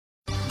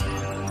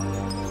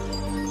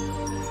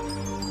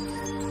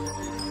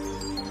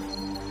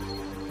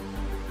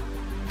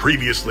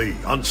Previously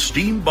on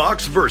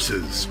Steambox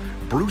Versus,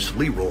 Bruce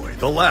Leroy,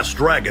 the last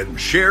dragon,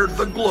 shared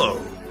the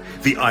glow.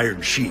 The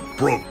Iron Sheep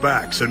broke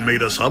backs and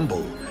made us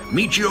humble.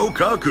 Michio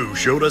Kaku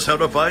showed us how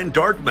to find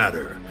dark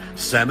matter.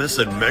 Samus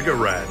and Mega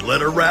Rad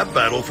led a rap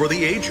battle for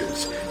the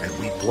ages, and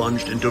we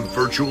plunged into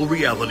virtual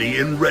reality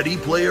in Ready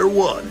Player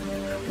One.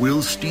 Will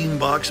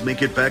Steambox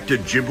make it back to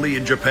Ghibli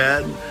in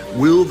Japan?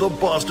 Will the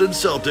Boston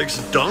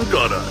Celtics dunk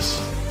on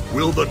us?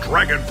 Will the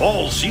Dragon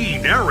Ball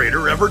Z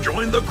narrator ever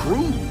join the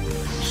crew?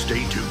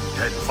 Stay tuned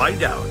and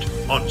find out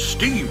on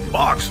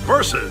Steambox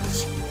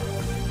Versus.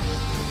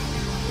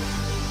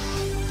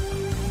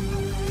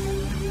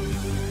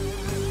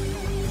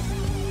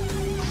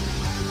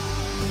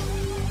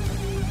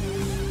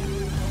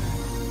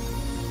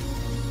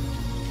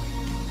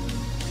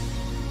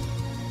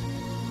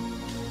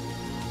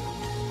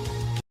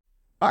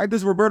 All right,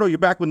 this is Roberto. You're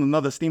back with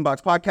another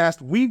Steambox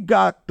podcast. We've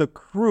got the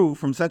crew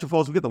from Central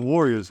Falls. We got the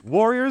Warriors.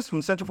 Warriors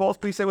from Central Falls,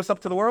 please say what's up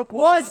to the world.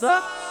 What's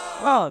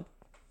up?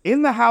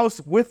 In the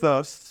house with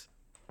us,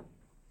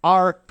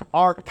 our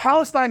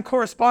Palestine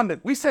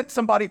correspondent. We sent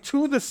somebody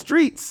to the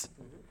streets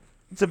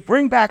to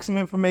bring back some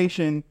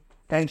information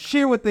and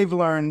share what they've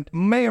learned.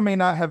 May or may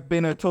not have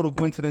been a total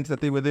coincidence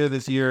that they were there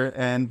this year,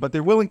 but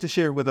they're willing to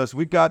share it with us.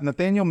 We've got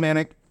Nathaniel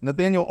Manock.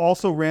 Nathaniel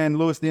also ran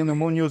Daniel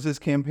Munoz's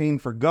campaign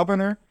for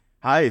governor.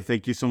 Hi,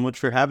 thank you so much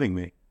for having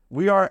me.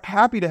 We are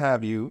happy to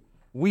have you.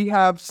 We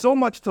have so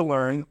much to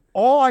learn.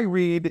 All I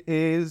read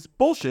is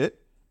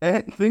bullshit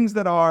and things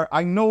that are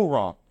I know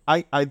wrong.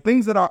 I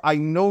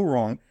know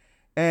wrong.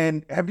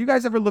 And have you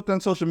guys ever looked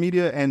on social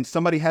media and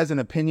somebody has an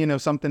opinion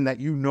of something that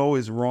you know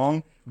is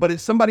wrong, but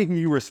it's somebody who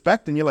you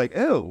respect and you're like,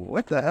 ew,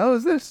 what the hell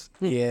is this?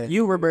 Yeah,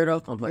 you,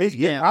 Roberto.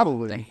 Yeah,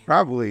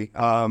 probably.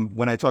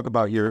 When I talk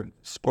about your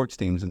sports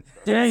teams.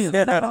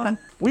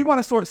 We want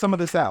to sort some of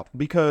this out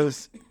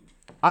because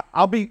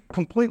I'll be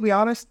completely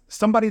honest.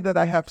 Somebody that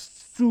I have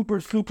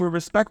super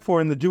respect for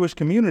in the Jewish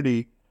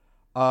community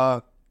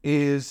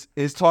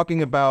is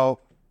talking about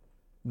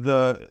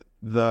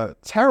the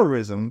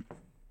terrorism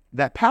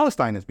that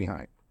Palestine is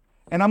behind.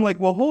 And I'm like,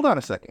 well, hold on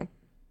a second,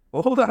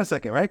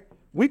 right?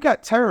 We've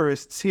got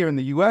terrorists here in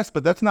the U.S.,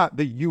 but that's not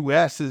the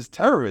U.S.'s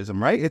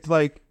terrorism, right? It's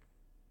like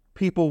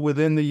people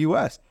within the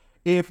U.S.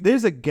 If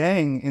there's a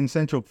gang in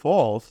Central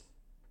Falls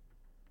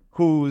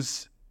who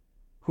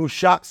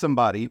shot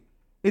somebody,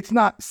 it's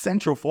not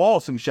Central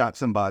Falls who shot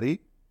somebody.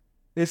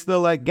 It's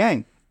the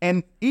gang.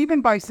 And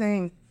even by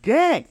saying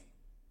gang,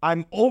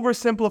 I'm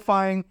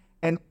oversimplifying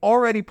and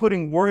already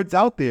putting words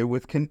out there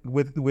with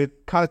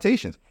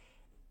connotations.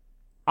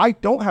 I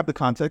don't have the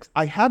context.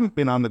 I haven't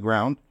been on the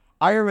ground.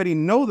 I already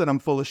know that I'm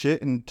full of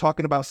shit and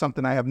talking about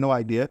something I have no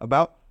idea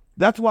about.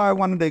 That's why I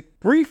wanted to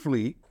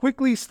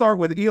quickly start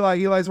with Eli.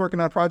 Eli's working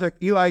on a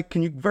project. Eli,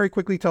 can you very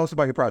quickly tell us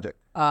about your project?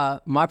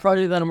 My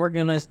project that I'm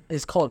working on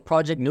is called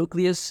Project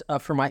Nucleus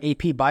for my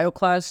AP Bio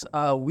class.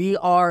 We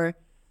are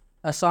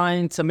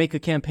assigned to make a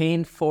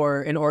campaign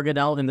for an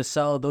organelle in the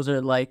cell. Those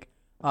are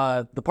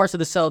the parts of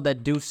the cell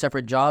that do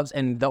separate jobs,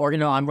 and the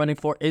organelle I'm running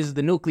for is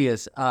the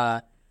nucleus.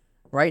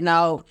 Right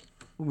now,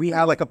 we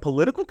have like a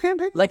political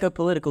campaign? Like a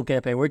political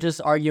campaign. We're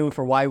just arguing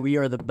for why we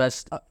are the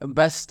best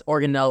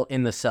organelle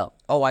in the cell.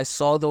 Oh, I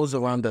saw those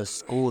around the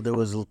school. There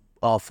was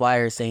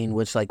flyers saying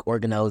which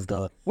organelle is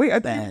the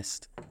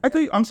best.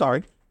 I'm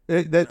sorry.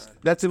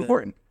 That's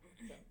important.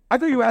 I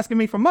thought you were asking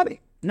me for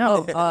money.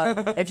 No,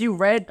 if you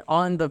read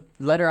on the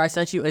letter I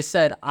sent you, it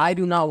said, I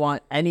do not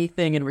want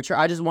anything in return.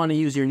 I just want to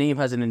use your name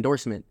as an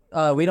endorsement.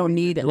 We don't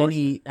need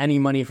any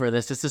money for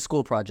this. It's a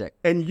school project.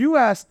 And you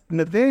asked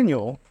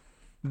Nathaniel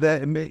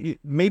that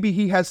maybe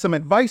he has some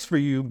advice for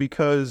you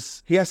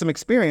because he has some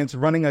experience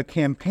running a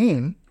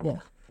campaign. Yeah.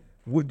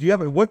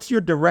 What's your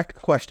direct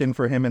question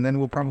for him? And then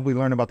we'll probably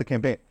learn about the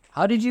campaign.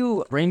 How did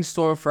you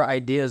brainstorm for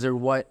ideas or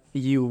what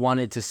you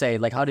wanted to say?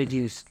 How did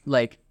you,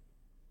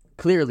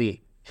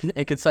 clearly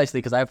and concisely,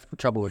 because I have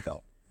trouble with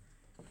that.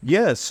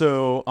 Yeah,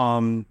 so,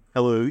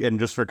 hello, and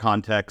just for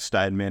context,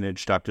 I had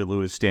managed Dr.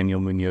 Daniel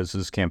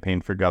Munoz's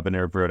campaign for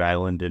governor of Rhode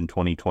Island in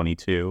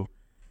 2022.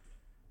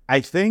 I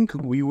think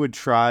we would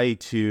try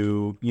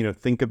to,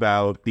 think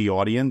about the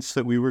audience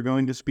that we were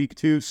going to speak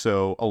to.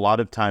 So a lot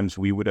of times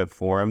we would have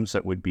forums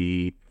that would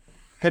be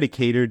kind of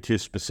catered to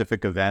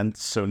specific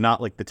events. So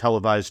not like the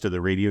televised or the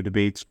radio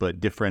debates,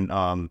 but different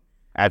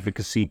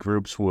advocacy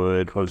groups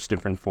would host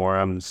different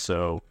forums.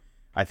 So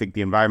I think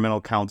the Environmental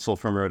Council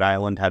from Rhode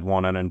Island had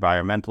one on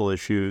environmental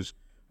issues.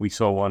 We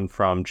saw one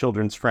from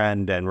Children's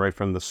Friend, and right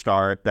from the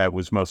start that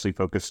was mostly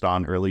focused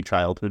on early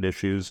childhood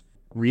issues.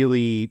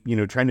 Really,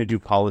 trying to do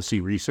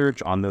policy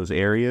research on those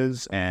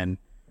areas and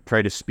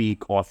try to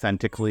speak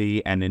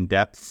authentically and in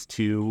depth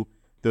to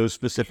those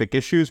specific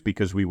issues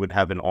because we would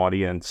have an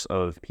audience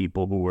of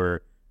people who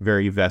were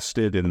very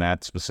vested in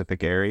that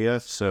specific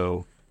area.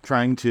 So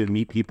trying to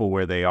meet people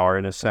where they are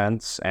in a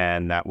sense.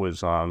 And that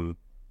was,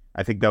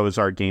 I think that was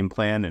our game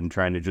plan, and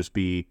trying to just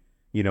be,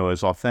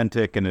 as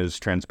authentic and as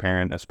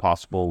transparent as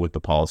possible with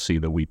the policy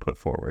that we put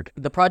forward.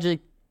 The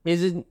project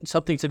isn't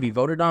something to be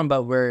voted on,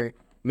 but we're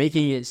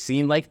making it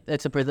seem like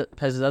it's a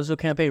presidential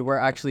campaign. We're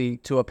actually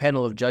to a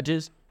panel of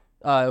judges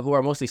who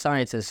are mostly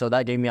scientists, so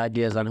that gave me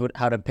ideas on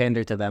how to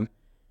pander to them.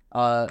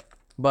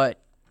 But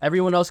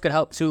everyone else could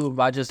help too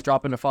by just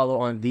dropping a follow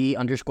on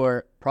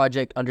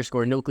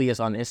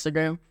 _project_nucleus on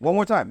Instagram. One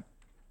more time.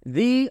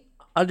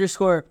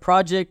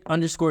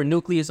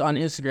 _project_nucleus on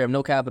Instagram,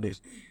 no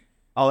capitals.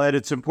 I'll add,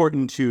 it's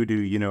important too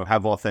to,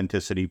 have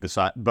authenticity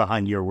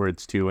behind your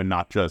words too, and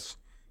not just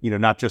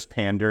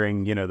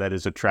pandering. That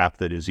is a trap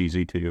that is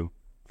easy to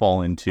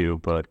fall into,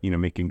 but,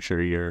 making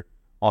sure you're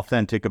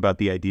authentic about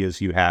the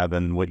ideas you have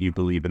and what you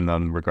believe in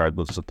them,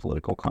 regardless of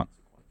political consequence.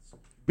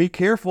 Be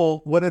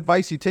careful what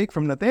advice you take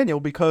from Nathaniel,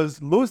 because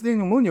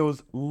Daniel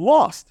Munoz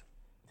lost.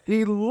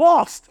 He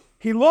lost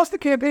the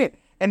campaign.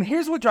 And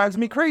here's what drives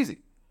me crazy.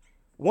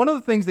 One of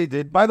the things they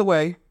did, by the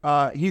way,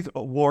 he's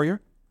a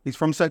warrior. He's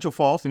from Central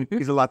Falls.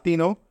 He's a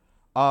Latino,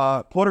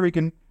 Puerto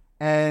Rican.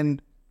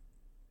 And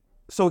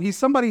so he's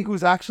somebody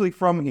who's actually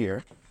from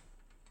here.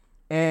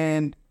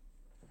 And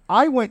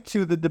I went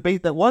to the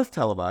debate that was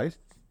televised.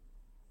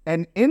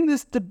 And in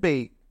this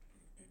debate,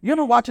 you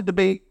ever watch a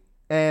debate,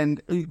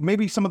 and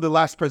maybe some of the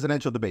last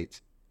presidential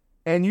debates,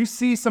 and you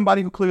see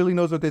somebody who clearly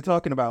knows what they're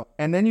talking about,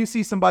 and then you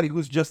see somebody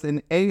who's just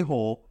an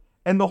a-hole,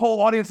 and the whole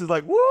audience is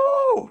like,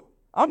 woo,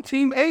 I'm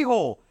team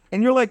a-hole.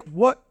 And you're like,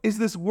 what is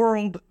this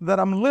world that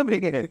I'm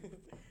living in?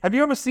 Have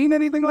you ever seen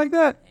anything like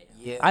that?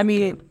 Yeah. I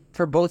mean,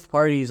 for both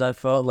parties, I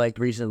felt like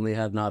recently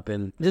have not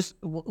been. Just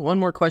one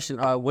more question.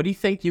 What do you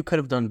think you could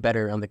have done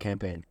better on the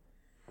campaign?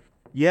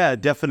 Yeah,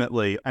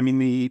 definitely. I mean,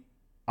 the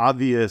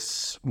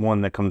obvious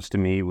one that comes to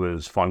me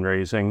was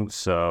fundraising.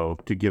 So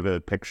to give a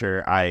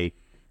picture,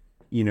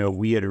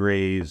 we had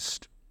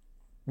raised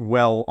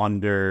well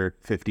under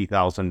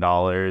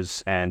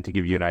 $50,000, and to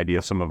give you an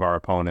idea, some of our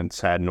opponents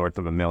had north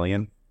of $1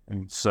 million.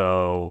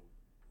 So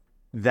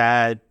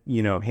that,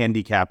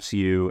 handicaps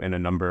you in a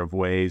number of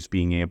ways,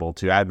 being able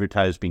to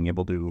advertise, being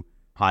able to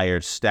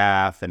hire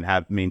staff and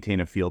maintain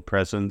a field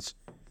presence.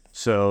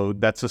 So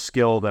that's a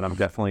skill that I'm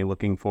definitely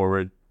looking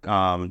forward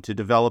to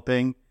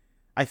developing.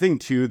 I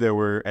think too, there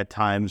were at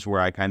times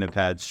where I kind of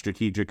had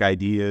strategic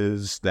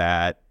ideas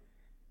that,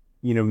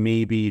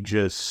 maybe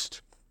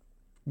just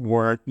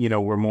were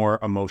more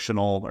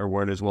emotional or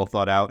weren't as well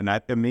thought out. And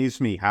it amazed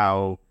me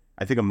how,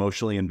 I think,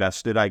 emotionally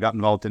invested I got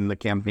involved in the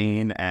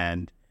campaign.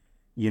 And,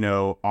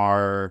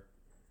 the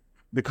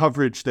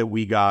coverage that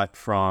we got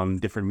from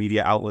different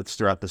media outlets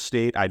throughout the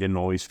state, I didn't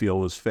always feel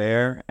was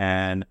fair.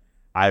 And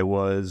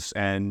mostly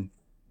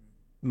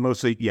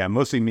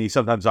me,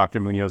 sometimes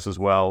Dr. Munoz as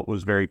well,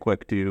 was very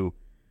quick to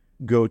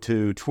go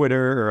to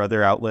Twitter or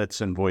other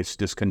outlets and voice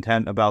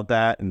discontent about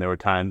that. And there were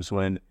times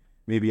when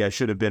maybe I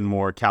should have been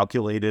more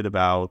calculated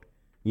about,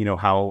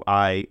 how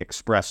I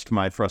expressed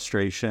my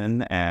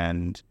frustration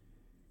and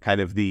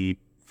kind of the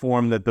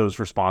form that those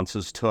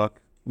responses took.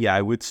 Yeah,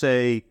 I would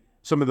say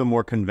some of the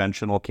more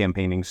conventional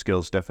campaigning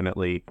skills,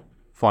 definitely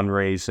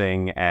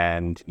fundraising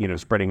and,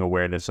 spreading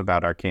awareness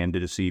about our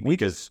candidacy. We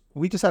just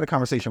had a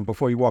conversation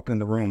before you walked in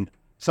the room.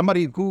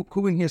 Somebody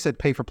who in here said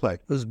pay for play?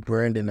 It was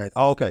Brandon.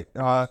 Oh, okay.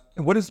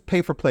 What does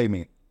pay for play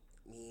mean?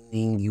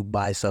 Meaning you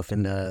buy stuff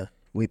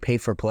we pay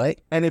for play.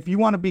 And if you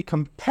want to be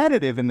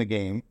competitive in the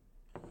game,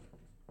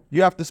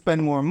 you have to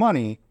spend more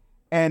money.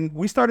 And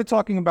we started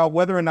talking about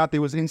whether or not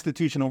there was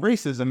institutional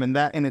racism, and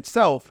that in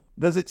itself,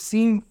 does it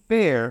seem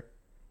fair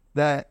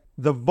that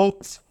the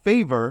votes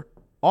favor,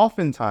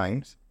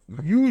 oftentimes,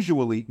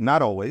 usually,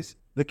 not always,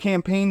 the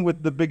campaign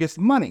with the biggest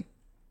money?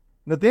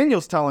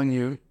 Nathaniel's telling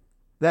you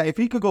that if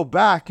he could go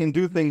back and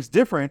do things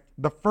different,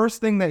 the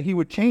first thing that he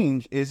would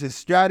change is his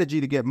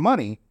strategy to get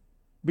money,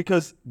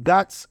 because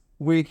that's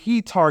where he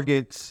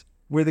targets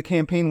where the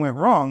campaign went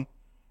wrong.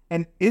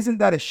 And isn't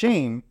that a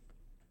shame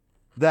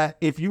that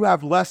if you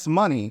have less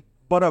money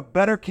but a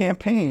better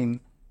campaign,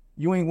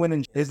 you ain't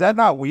winning? Is that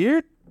not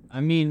weird?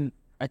 I mean,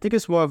 I think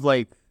it's more of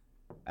like,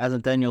 as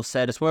Nathaniel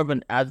said, it's more of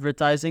an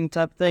advertising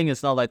type thing.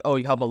 It's not like, oh,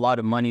 you have a lot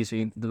of money, so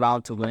you're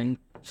bound to win.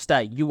 Just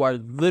that you are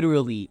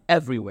literally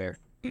everywhere.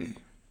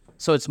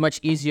 So it's much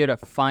easier to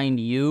find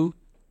you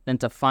than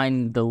to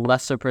find the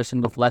lesser person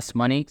with less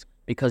money,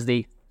 because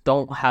they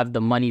don't have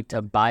the money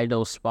to buy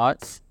those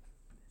spots.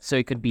 So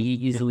it could be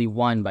easily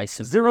won by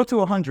 0 to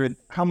 100.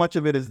 How much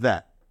of it is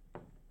that?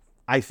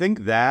 I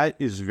think that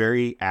is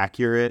very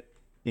accurate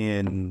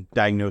in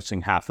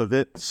diagnosing half of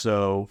it.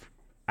 So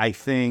I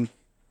think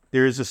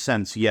there is a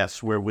sense,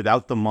 yes, where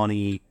without the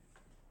money,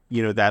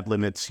 that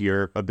limits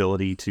your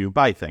ability to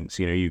buy things.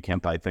 You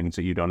can't buy things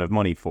that you don't have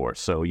money for.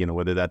 So,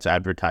 whether that's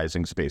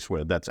advertising space,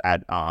 whether that's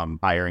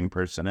hiring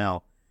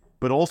personnel,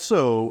 but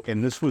also,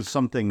 and this was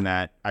something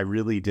that I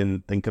really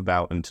didn't think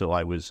about until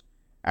I was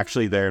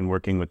actually there and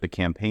working with the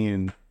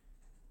campaign,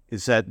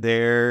 is that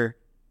their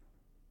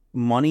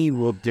money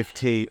will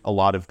dictate a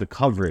lot of the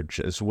coverage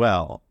as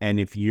well. And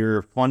if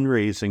your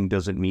fundraising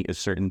doesn't meet a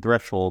certain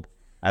threshold,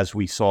 as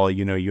we saw,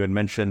 you had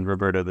mentioned,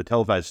 Roberto, the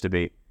televised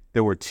debate,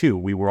 there were 2.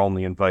 We were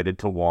only invited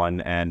to one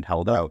and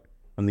held out.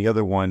 And the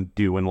other one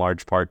due in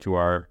large part to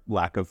our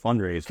lack of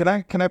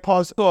fundraising. Can I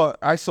pause? So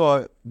I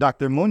saw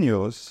Dr.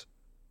 Munoz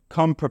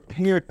come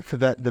prepared for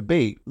that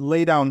debate,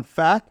 lay down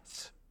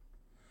facts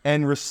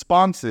and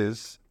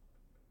responses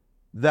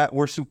that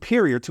were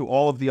superior to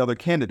all of the other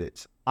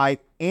candidates. I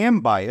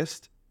am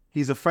biased.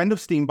 He's a friend of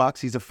Steambox.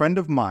 He's a friend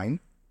of mine.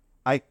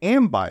 I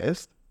am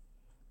biased,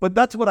 but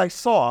that's what I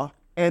saw,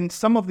 and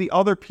some of the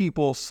other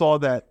people saw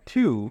that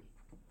too.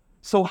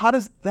 So how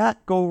does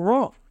that go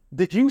wrong?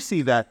 Did you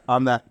see that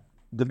on that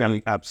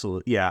debate?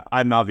 Absolutely. Yeah,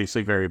 I'm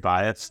obviously very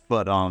biased,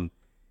 but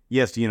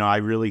yes, I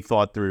really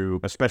thought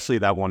through, especially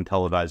that one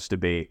televised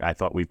debate. I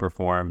thought we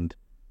performed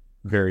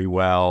very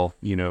well,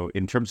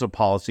 in terms of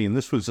policy, and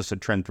this was just a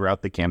trend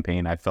throughout the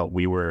campaign. I felt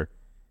we were,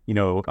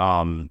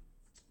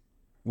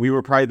 we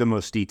were probably the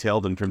most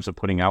detailed in terms of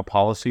putting out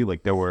policy.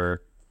 Like, there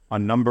were a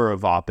number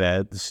of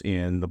op-eds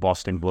in the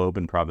Boston Globe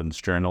and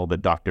Providence Journal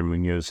that Dr.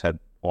 Munoz had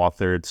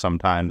authored,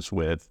 sometimes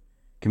with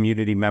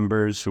community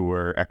members who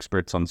were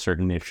experts on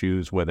certain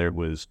issues, whether it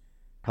was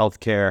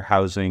healthcare,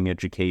 housing,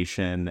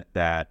 education,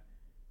 that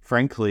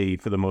frankly,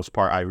 for the most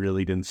part, I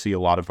really didn't see a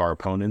lot of our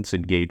opponents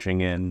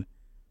engaging in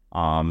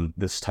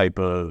this type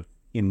of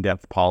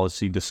in-depth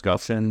policy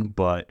discussion.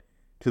 But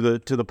to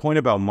the point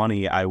about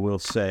money, I will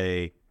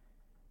say,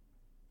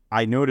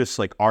 I noticed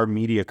like our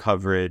media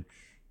coverage,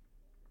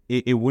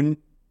 it wouldn't,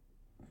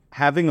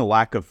 having a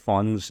lack of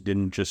funds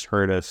didn't just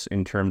hurt us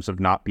in terms of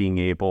not being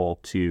able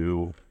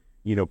to,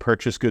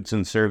 purchase goods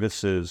and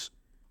services,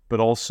 but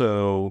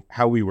also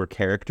how we were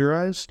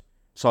characterized.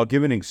 So I'll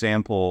give an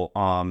example.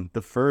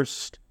 The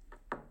first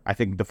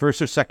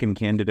or second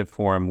candidate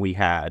forum we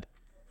had,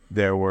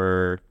 there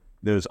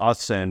was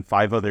us and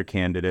 5 other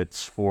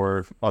candidates,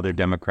 4 other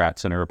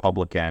Democrats and a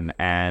Republican,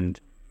 and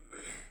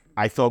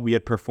I thought we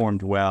had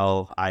performed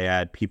well. I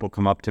had people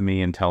come up to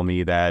me and tell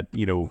me that,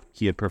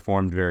 he had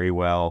performed very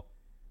well.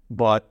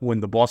 But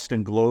when the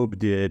Boston Globe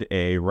did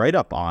a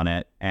write-up on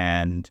it,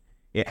 and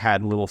it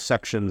had little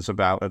sections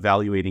about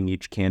evaluating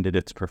each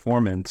candidate's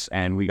performance,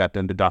 and we got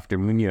done to Dr.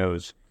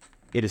 Munoz,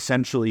 it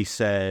essentially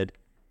said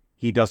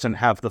he doesn't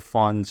have the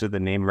funds or the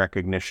name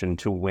recognition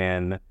to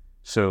win,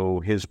 so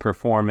his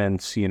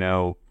performance,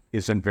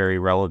 isn't very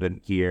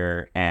relevant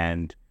here,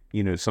 and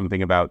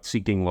something about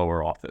seeking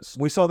lower office.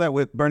 We saw that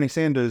with Bernie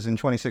Sanders in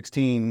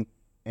 2016,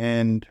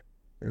 and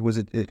was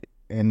it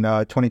in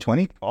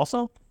 2020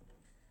 also?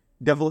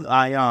 Definitely,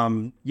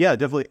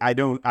 definitely. I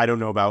don't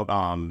know about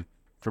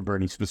for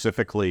Bernie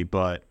specifically,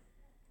 but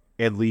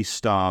at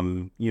least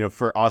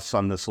for us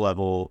on this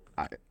level,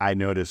 I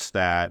noticed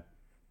that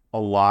a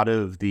lot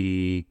of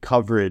the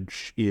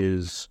coverage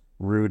is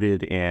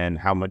rooted in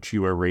how much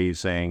you are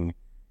raising,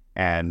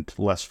 and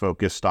less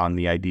focused on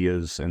the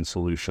ideas and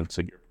solutions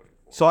that you're.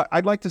 So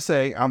I'd like to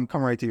say, I'm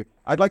coming right to you.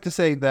 I'd like to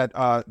say that,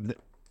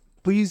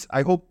 please,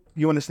 I hope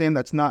you understand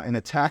that's not an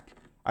attack.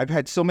 I've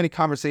had so many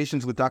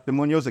conversations with Dr.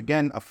 Munoz,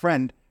 again, a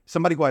friend,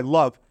 somebody who I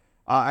love.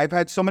 I've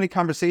had so many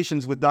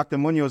conversations with Dr.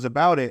 Munoz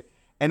about it,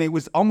 and it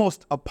was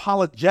almost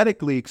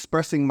apologetically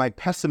expressing my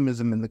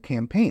pessimism in the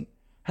campaign. It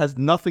has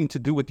nothing to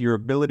do with your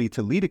ability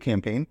to lead a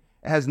campaign.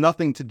 It has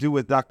nothing to do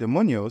with Dr.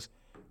 Munoz.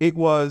 It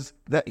was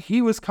that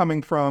he was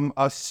coming from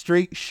a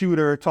straight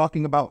shooter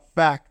talking about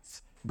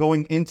facts,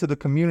 going into the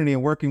community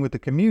and working with the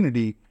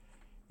community.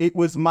 It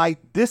was my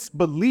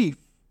disbelief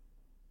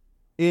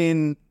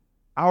in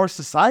our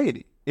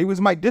society. It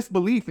was my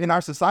disbelief in our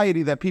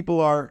society that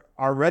people are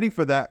ready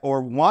for that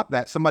or want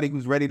that, somebody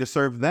who's ready to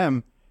serve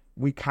them.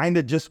 We kind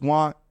of just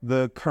want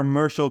the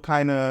commercial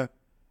kind of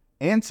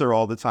answer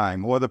all the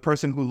time, or the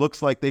person who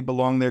looks like they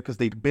belong there because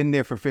they've been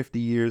there for 50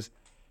 years.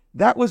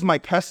 That was my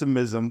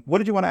pessimism. What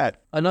did you want to add?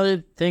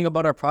 Another thing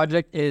about our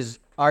project is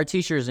our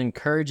teacher is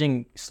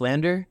encouraging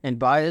slander and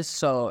bias.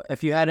 So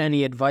if you had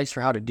any advice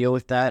for how to deal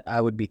with that,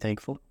 I would be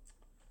thankful.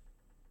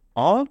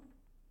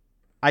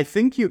 I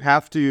think you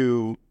have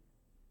to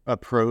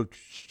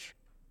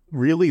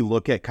really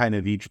look at kind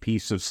of each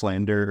piece of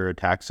slander or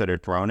attacks that are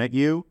thrown at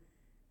you.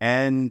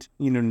 And,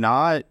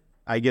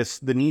 I guess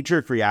the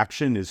knee-jerk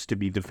reaction is to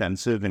be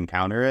defensive and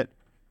counter it.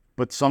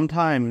 But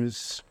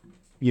sometimes,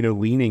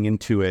 leaning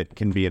into it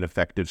can be an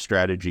effective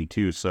strategy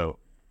too. So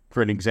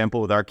for an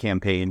example with our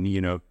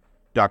campaign,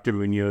 Dr.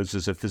 Munoz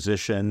is a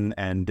physician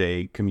and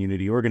a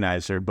community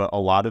organizer, but a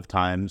lot of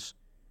times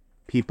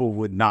people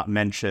would not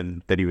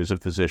mention that he was a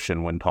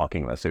physician when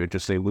talking with us. They would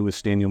just say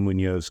Daniel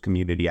Munoz,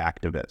 community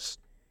activist.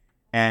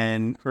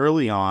 And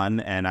early on,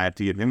 and I have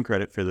to give him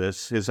credit for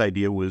this, his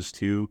idea was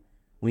to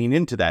lean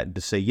into that and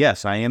to say,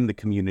 yes, I am the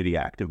community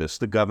activist.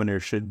 The governor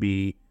should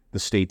be the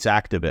state's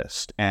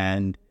activist.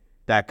 And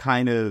that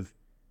kind of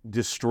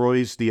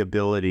destroys the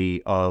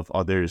ability of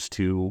others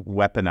to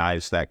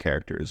weaponize that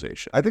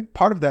characterization. I think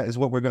part of that is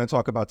what we're going to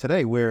talk about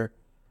today, where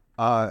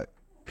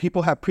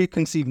people have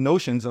preconceived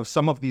notions of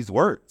some of these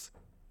words.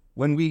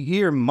 When we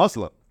hear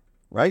Muslim,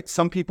 right,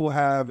 some people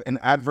have an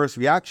adverse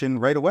reaction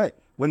right away.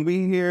 When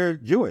we hear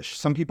Jewish,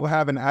 some people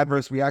have an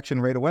adverse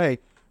reaction right away.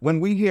 When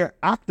we hear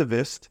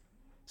activist,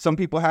 some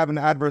people have an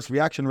adverse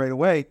reaction right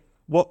away.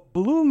 What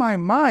blew my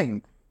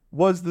mind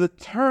was the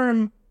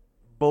term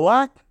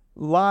Black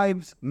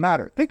Lives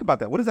Matter. Think about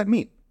that. What does that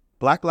mean?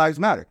 Black Lives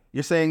Matter.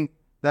 You're saying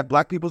that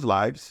Black people's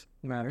lives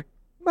matter.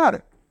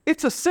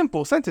 It's a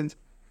simple sentence.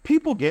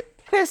 People get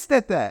pissed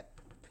at that.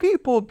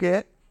 People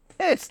get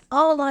pissed.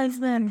 All lives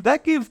matter.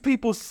 That gives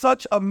people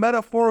such a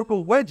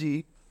metaphorical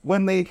wedgie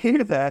when they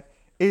hear that.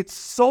 It's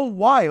so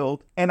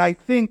wild, and I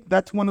think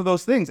that's one of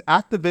those things.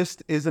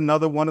 Activist is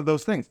another one of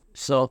those things.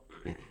 So,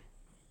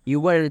 you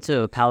went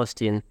into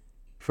Palestine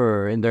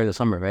during the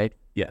summer, right?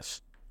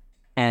 Yes.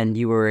 And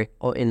you were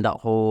in that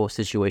whole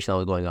situation that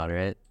was going on,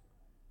 right?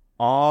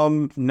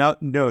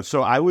 No.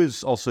 So I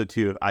was also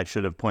too. I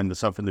should have pointed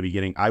this out from the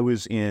beginning. I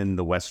was in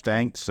the West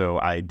Bank, so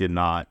I did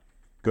not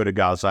go to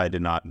Gaza. I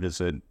did not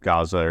visit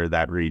Gaza or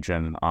that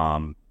region.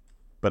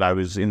 But I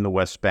was in the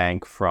West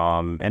Bank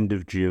from end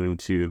of June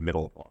to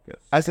middle of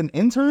August. As an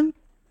intern?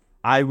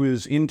 I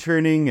was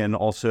interning and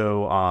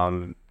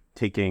also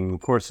taking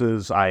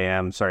courses.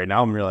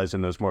 Now I'm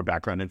realizing there's more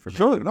background information.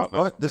 Sure,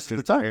 no, this is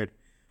the time.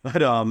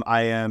 But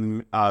I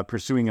am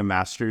pursuing a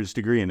master's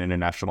degree in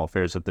international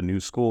affairs at the New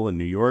School in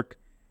New York.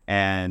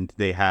 And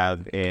they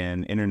have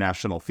an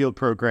international field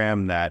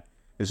program that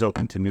is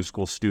open to New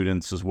School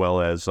students as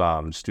well as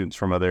students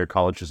from other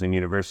colleges and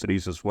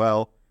universities as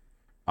well.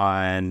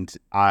 And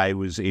I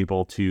was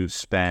able to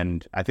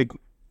spend, I think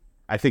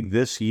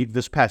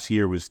this past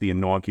year was the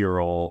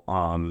inaugural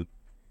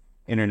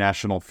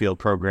international field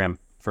program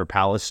for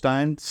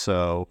Palestine.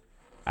 So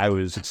I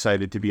was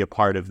excited to be a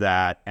part of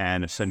that.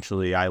 And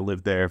essentially I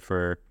lived there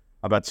for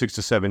about 6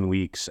 to 7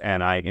 weeks,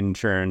 and I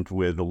interned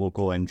with a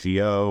local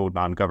NGO,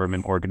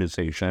 non-government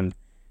organization,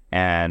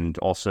 and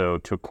also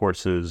took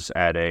courses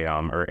at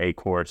a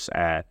course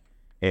at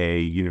a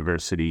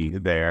university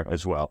there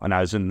as well. And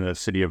I was in the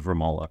city of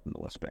Ramallah in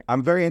the West Bank.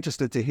 I'm very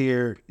interested to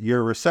hear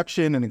your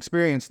reception and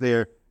experience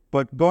there,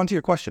 but go on to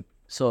your question.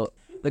 So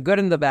the good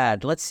and the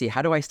bad. Let's see.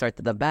 How do I start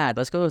the bad?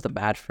 Let's go with the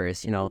bad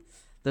first.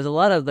 There's a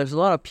lot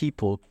of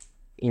people,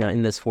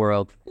 in this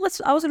world.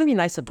 I was gonna be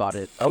nice about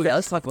it. Okay,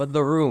 let's talk about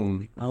the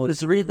room.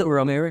 Let's read the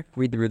room here.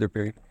 Read the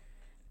room.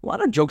 A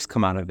lot of jokes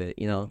come out of it.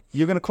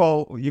 You're gonna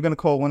call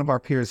one of our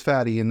peers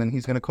fatty, and then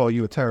he's gonna call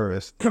you a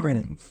terrorist.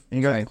 And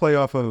you guys play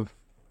off of.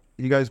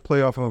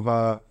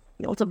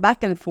 It's a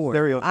back and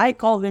forth. I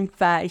called him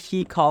fat.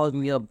 He called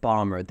me a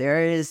bomber.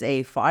 There is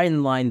a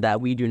fine line that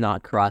we do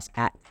not cross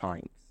at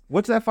times.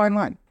 What's that fine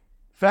line?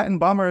 Fat and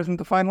bomber isn't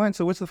the fine line.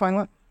 So what's the fine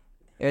line?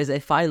 There's a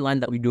fine line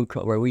that we do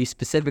where we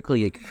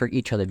specifically hurt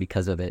each other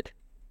because of it.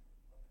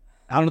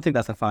 I don't think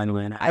that's a fine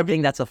line. I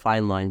think that's a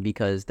fine line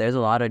because there's a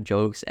lot of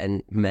jokes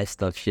and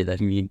messed up shit that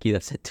me and Keith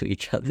have said to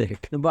each other.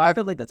 But I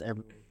feel like that's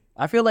everywhere.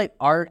 I feel like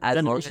our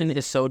generation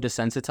is so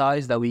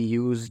desensitized that we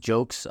use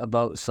jokes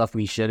about stuff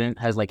we shouldn't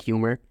as like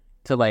humor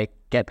to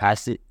get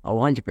past it.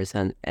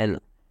 100%. And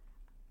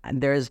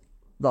there's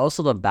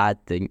also the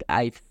bad thing.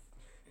 I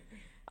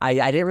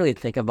didn't really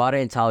think about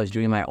it until I was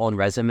doing my own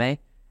resume.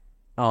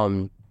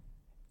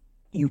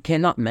 You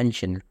cannot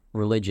mention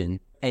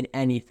religion in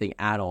anything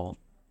at all.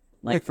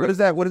 What does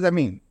that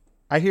mean?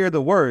 I hear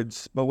the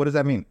words, but what does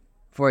that mean?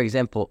 For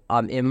example,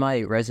 in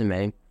my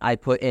resume,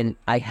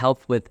 I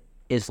help with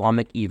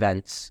Islamic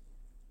events,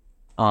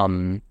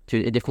 to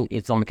different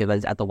Islamic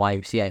events at the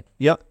YMCA.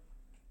 Yep.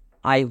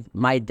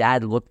 My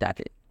dad looked at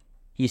it.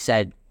 He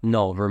said,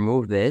 no,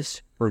 remove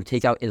this or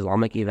take out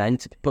Islamic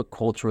events, put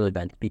cultural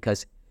event,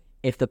 because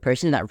if the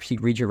person that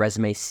reads your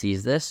resume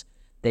sees this,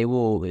 you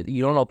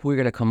don't know who you're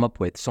going to come up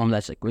with. Someone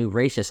that's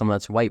racist, someone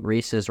that's white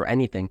racist or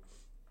anything.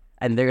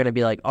 And they're going to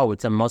be like, oh,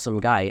 it's a Muslim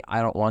guy.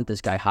 I don't want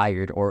this guy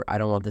hired, or I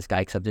don't want this guy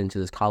accepted into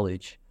this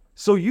college.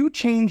 So you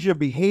change your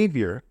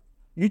behavior.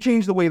 You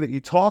change the way that you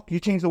talk. You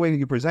change the way that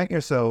you present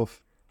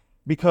yourself,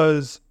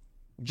 because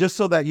just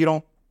so that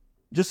you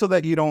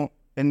don't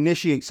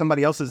initiate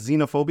somebody else's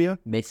xenophobia.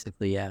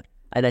 Basically, yeah.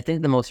 And I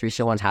think the most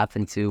recent one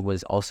happened to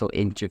was also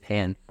in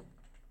Japan.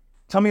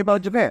 Tell me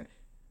about Japan.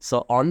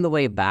 So on the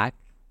way back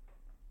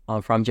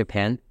from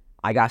Japan,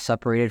 I got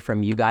separated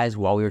from you guys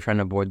while we were trying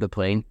to board the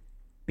plane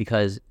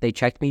because they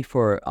checked me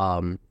for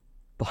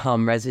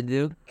bomb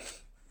residue.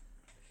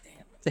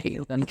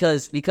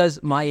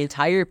 Because my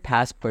entire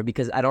passport,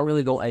 because I don't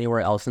really go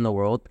anywhere else in the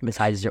world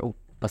besides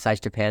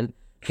Japan.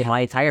 Okay, my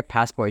entire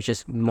passport is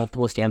just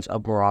multiple stamps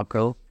of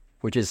Morocco,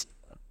 which is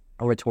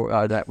a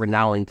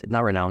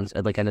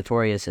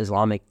notorious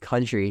Islamic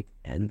country,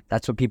 and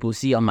that's what people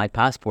see on my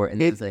passport.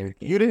 And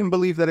you didn't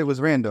believe that it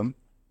was random.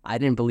 I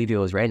didn't believe it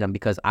was random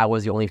because I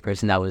was the only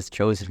person that was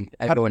chosen.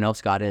 Everyone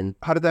else got in.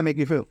 How did that make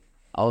you feel?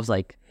 I was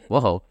like,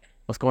 whoa,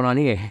 what's going on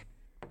here?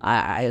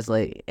 I was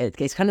like,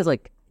 it's kind of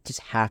like it just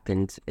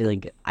happened.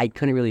 I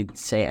couldn't really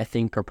say I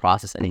think or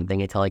process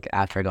anything until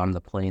after I got on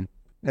the plane.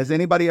 Has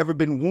anybody ever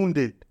been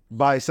wounded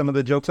by some of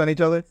the jokes on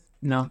each other?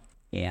 No.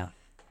 Yeah.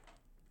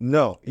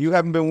 No, you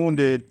haven't been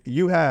wounded.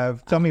 You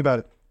have. Tell me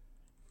about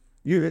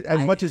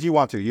it. Much as you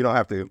want to. You don't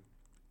have to.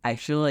 I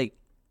feel like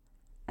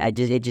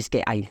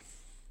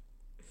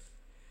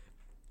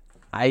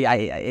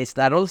it's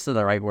not also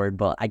the right word,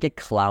 but I get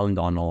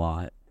clowned on a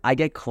lot. I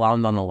get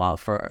clowned on a lot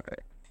for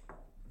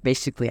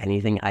basically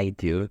anything I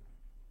do.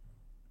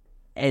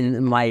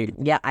 And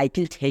I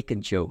can take a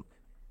joke,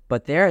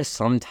 but there are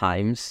some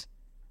times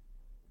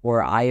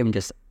where I am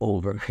just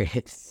over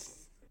it.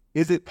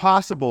 Is it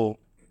possible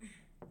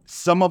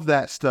some of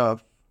that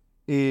stuff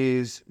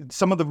is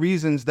some of the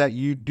reasons that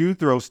you do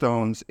throw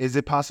stones. Is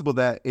it possible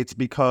that it's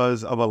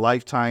because of a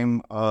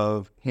lifetime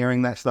of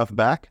hearing that stuff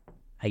back?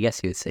 I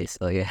guess you would say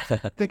so, yeah.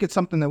 I think it's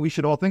something that we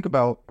should all think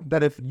about,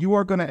 that if you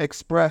are going to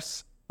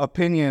express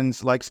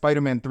opinions like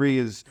Spider-Man 3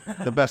 is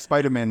the best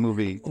Spider-Man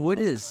movie. What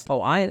is?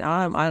 Oh,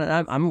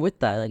 I'm with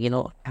that. Like, you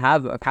know,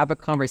 have a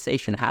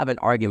conversation, have an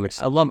argument.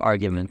 I love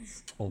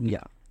arguments.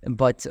 Yeah,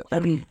 but I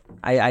mean,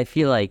 I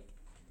feel like,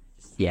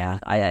 yeah,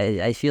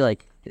 I feel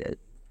like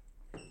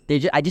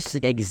I just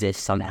like,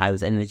 exist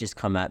sometimes, and they just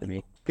come at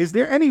me. Is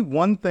there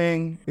one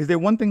thing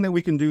that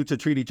we can do to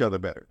treat each other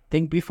better?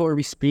 Think before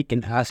we speak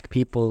and ask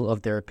people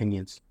of their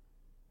opinions.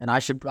 And I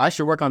should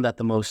work on that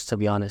the most, to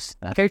be honest.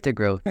 Character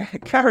growth.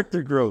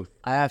 Character growth.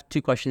 I have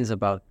 2 questions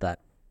about that.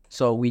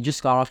 So we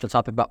just got off the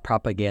topic about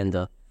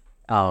propaganda,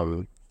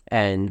 and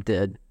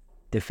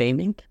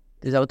defaming.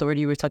 Is that what the word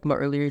you were talking about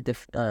earlier?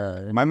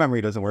 My memory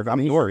doesn't work.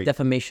 I'm sorry.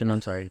 Defamation.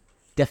 I'm sorry.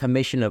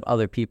 Defamation of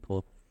other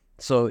people.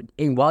 So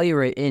while you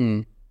were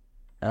in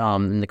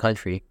the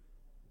country,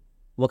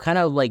 what kind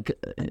of like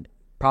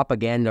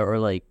propaganda or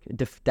like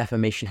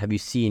defamation have you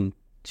seen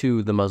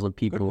to the Muslim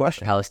people,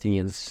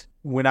 Palestinians?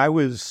 When I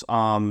was,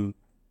 do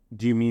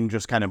you mean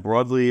just kind of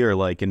broadly, or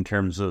like in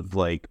terms of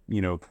like,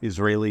 you know,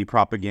 Israeli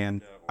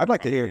propaganda? I'd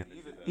like to hear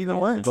either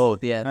way.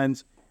 Both, yeah.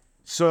 And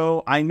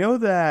so I know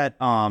that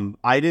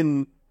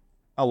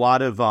a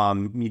lot of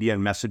media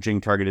and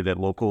messaging targeted at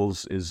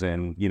locals is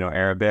in, you know,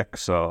 Arabic.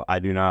 So I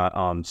do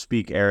not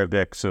speak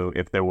Arabic. So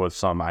if there was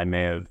some, I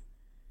may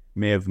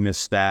have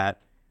missed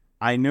that.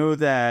 I know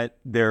that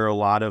there are a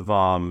lot of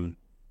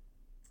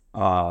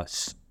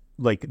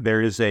like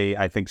there is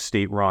I think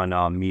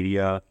state-run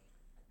media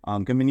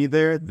company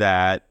there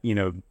that, you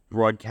know,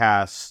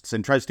 broadcasts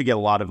and tries to get a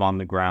lot of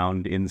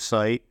on-the-ground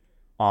insight.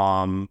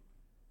 You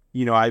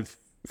know, I've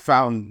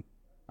found,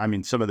 I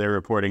mean, some of their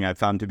reporting I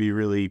found to be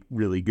really,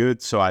 really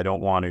good. So I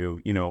don't want to,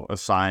 you know,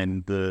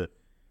 assign the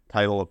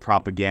title of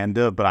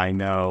propaganda, but I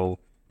know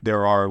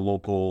there are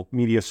local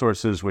media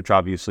sources which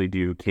obviously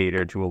do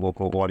cater to a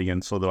local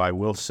audience. Although I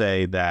will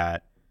say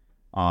that,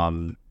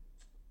 and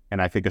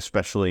I think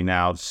especially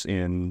now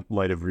in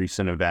light of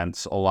recent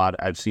events,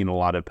 I've seen a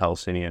lot of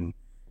Palestinian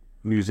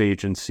news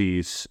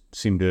agencies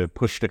seem to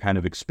push to kind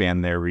of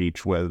expand their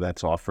reach, whether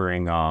that's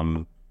offering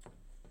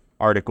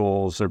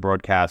articles or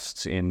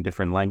broadcasts in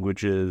different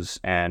languages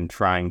and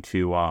trying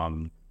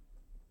to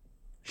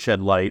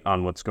shed light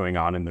on what's going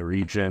on in the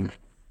region.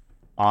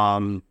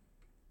 Let's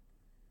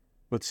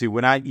see,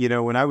 when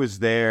I was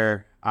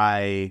there,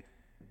 I'm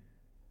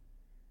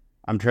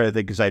trying to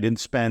think, because I didn't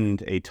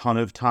spend a ton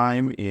of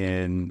time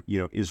in, you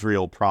know,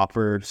 Israel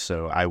proper.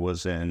 So I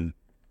was in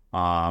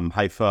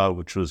Haifa,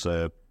 which was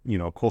a, you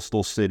know,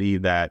 coastal city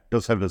that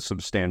does have a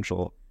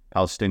substantial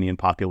Palestinian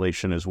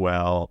population as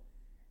well.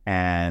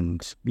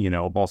 And, you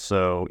know,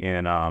 also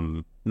in,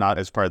 not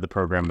as part of the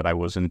program, but I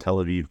was in Tel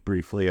Aviv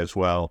briefly as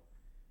well.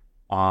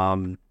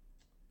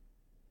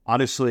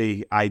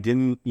 Honestly, I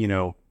didn't, you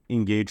know,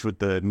 engage with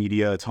the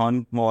media a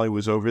ton while I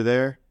was over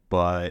there,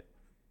 but,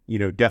 you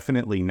know,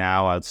 definitely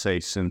now I'd say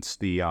since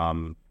the, I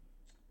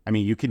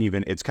mean, you can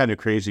even, it's kind of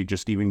crazy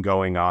just even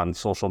going on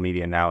social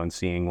media now and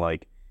seeing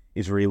like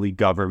Israeli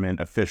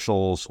government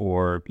officials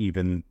or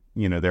even,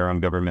 you know, their own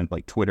government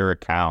like Twitter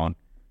account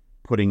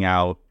putting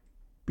out,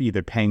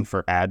 either paying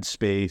for ad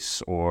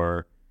space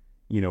or,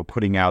 you know,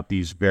 putting out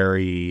these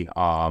very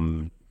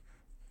kind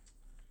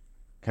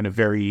of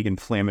very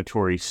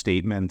inflammatory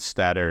statements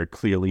that are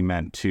clearly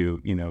meant to,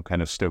 you know,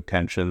 kind of stoke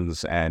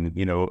tensions and,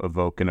 you know,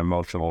 evoke an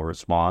emotional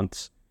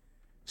response.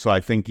 So I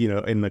think, you know,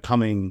 in the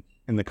coming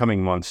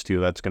months too,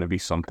 that's going to be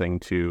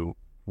something to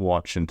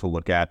watch and to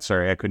look at.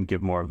 Sorry, I couldn't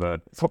give more of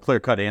a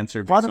clear-cut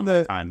answer. Part of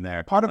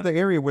the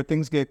area where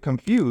things get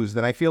confused,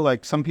 and I feel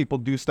like some people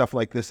do stuff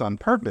like this on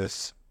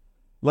purpose.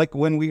 Like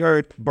when we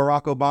heard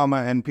Barack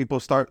Obama and people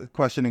start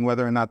questioning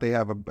whether or not they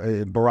have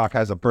Barack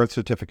has a birth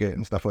certificate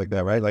and stuff like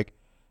that, right?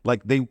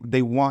 Like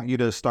they want you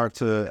to start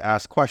to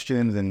ask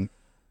questions and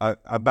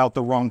about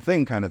the wrong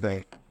thing kind of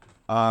thing.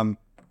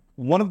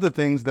 One of the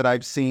things that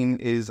I've seen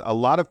is a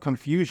lot of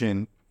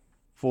confusion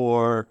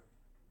for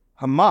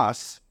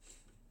Hamas,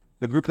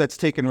 the group that's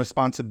taken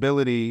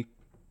responsibility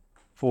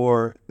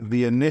for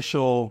the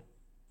initial,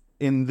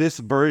 in this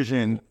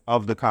version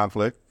of the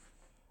conflict.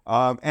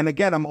 And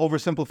again, I'm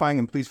oversimplifying,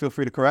 and please feel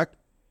free to correct.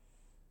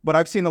 But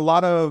I've seen a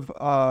lot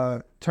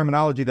of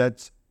terminology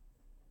that's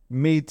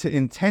made to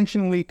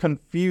intentionally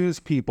confuse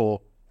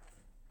people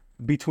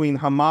between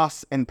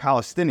Hamas and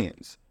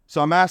Palestinians.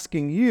 So I'm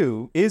asking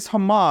you, is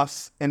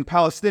Hamas and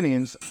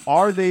Palestinians,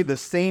 are they the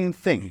same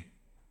thing?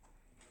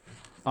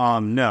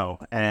 No.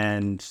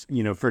 And,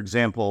 you know, for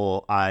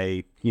example,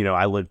 I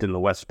lived in the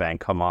West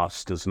Bank.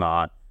 Hamas does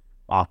not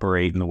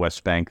operate in the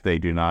West Bank. They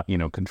do not, you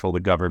know, control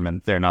the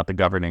government. They're not the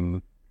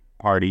governing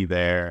party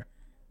there.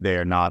 They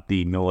are not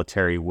the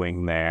military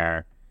wing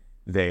there.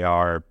 They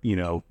are, you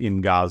know,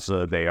 in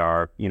Gaza, they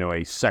are, you know,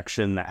 a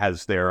section that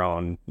has their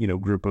own, you know,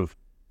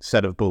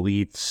 set of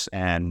beliefs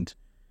and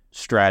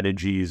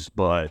strategies.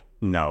 But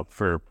no,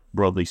 for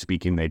broadly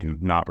speaking, they do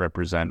not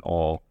represent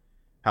all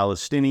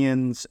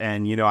Palestinians.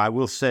 And, I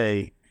will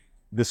say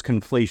this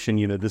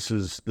conflation,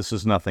 this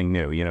is nothing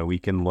new. We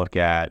can look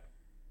at,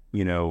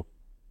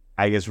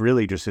 I guess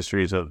really just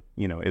histories of,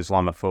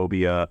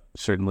 Islamophobia,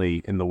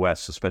 certainly in the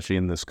West, especially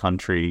in this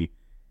country.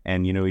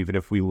 And, even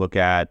if we look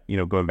at,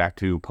 going back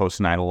to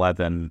post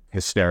 9/11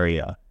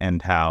 hysteria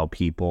and how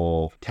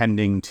people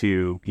tending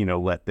to,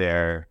 let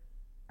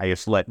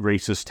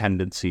racist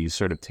tendencies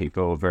sort of take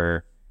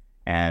over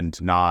and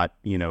not,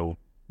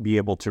 be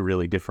able to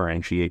really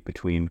differentiate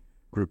between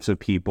groups of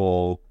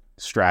people,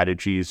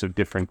 strategies of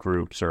different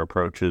groups or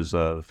approaches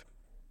of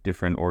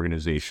different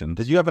organizations.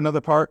 Did you have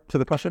another part to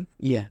the question?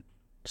 Yeah.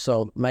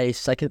 So my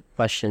second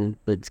question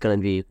is going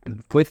to be,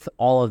 with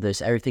all of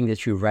this, everything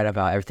that you've read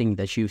about, everything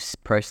that you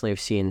personally have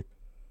seen,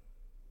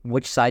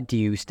 which side do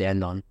you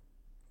stand on?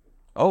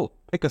 Oh,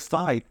 pick a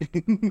side.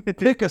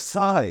 Pick a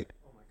side.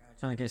 Oh my God,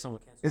 trying to get someone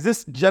canceled. Is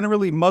this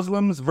generally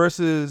Muslims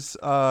versus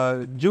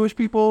Jewish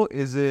people?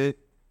 Is it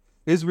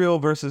Israel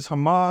versus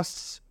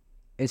Hamas?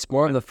 It's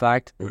more of the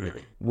fact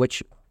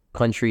which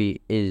country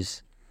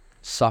is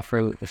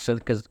suffering,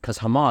 because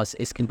Hamas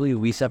is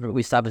completely separate.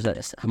 We established that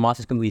Hamas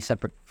is completely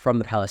separate from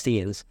the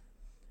Palestinians.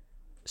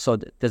 So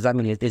does that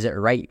mean, is it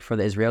right for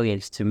the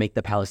Israelis to make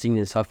the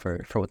Palestinians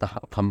suffer for what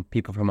the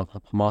people from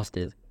Hamas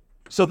did?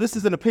 So this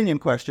is an opinion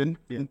question,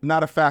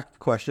 not a fact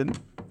question.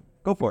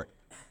 Go for it.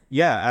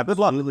 Yeah,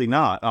 absolutely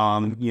not.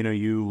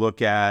 You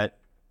look at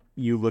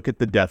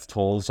the death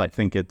tolls. I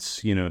think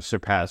it's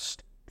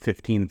surpassed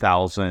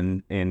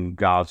 15,000 in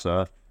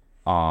Gaza.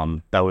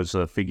 That was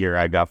a figure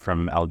I got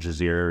from Al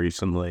Jazeera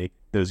recently.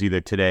 It was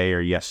either today or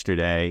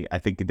yesterday. I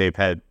think they've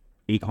had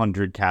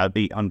 800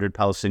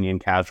 Palestinian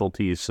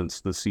casualties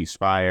since the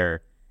ceasefire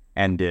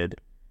ended.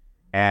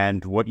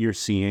 And what you're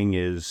seeing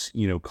is,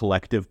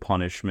 collective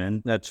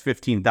punishment. That's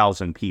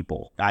 15,000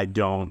 people. I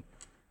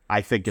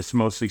think it's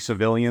mostly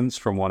civilians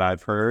from what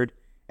I've heard.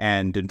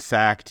 And in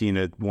fact,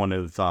 one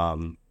of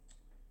the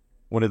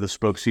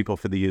spokespeople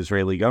for the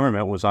Israeli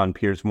government was on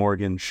Piers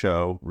Morgan's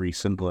show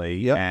recently.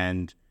 Yep.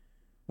 And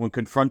when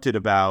confronted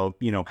about,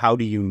 how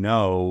do you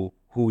know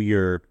who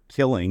you're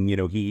killing,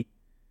 he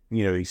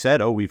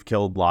said, oh, we've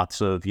killed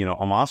lots of,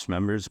 Hamas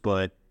members,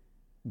 but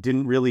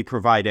didn't really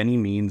provide any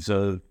means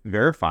of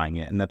verifying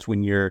it. And that's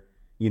when you're,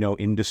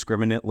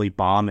 indiscriminately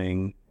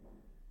bombing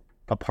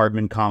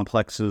apartment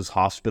complexes,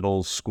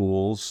 hospitals,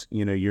 schools.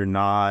 You're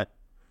not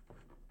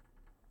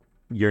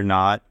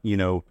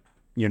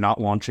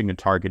launching a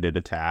targeted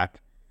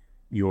attack.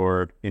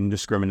 You're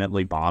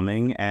indiscriminately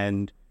bombing.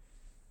 And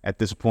at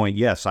this point,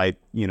 yes, I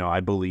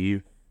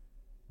believe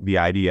the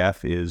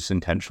IDF is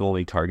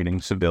intentionally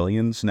targeting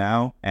civilians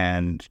now,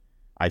 and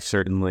I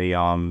certainly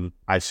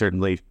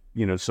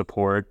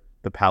support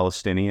the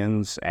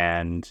Palestinians,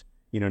 and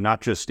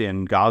not just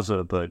in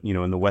Gaza, but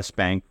in the West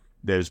Bank,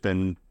 there's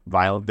been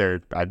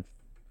I've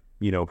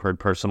heard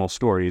personal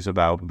stories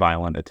about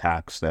violent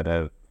attacks that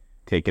have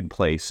taken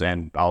place,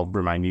 and I'll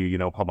remind you,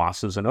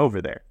 Hamas isn't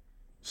over there.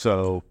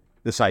 So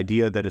this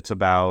idea that it's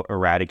about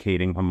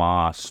eradicating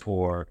Hamas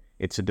or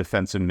it's a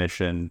defensive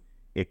mission,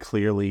 it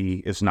clearly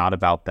is not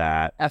about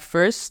that. At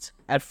first,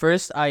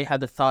 I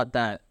had the thought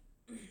that,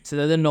 since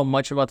I didn't know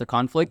much about the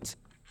conflict,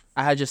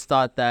 I had just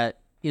thought that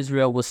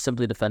Israel was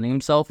simply defending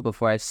himself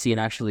before I seen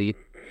actually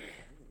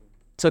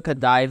took a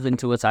dive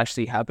into what's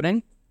actually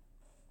happening.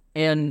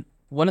 And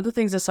one of the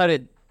things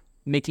that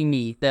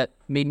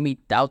made me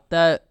doubt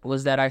that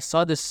was that I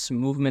saw this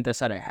movement that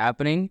started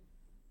happening.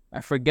 I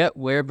forget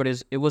where, but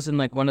it was in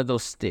like one of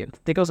those states. I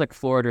think it was like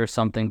Florida or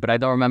something, but I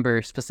don't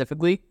remember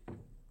specifically.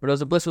 But it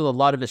was a place with a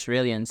lot of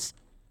Israelis.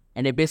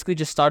 And they basically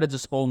just started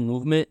this whole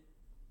movement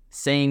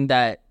saying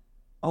that,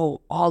 oh,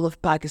 all of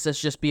Pakistan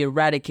should just be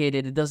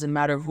eradicated. It doesn't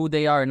matter who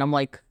they are. And I'm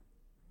like,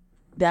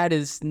 that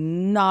is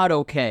not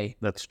okay.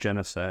 That's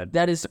genocide.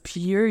 That is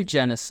pure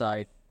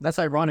genocide. That's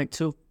ironic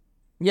too.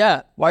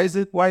 Yeah. Why is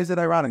it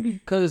ironic?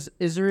 Because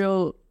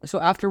Israel, so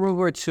after World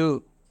War II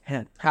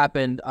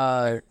happened,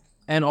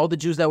 and all the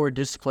Jews that were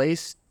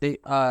displaced,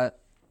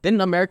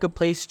 didn't America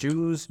place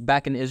Jews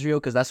back in Israel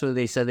because that's where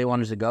they said they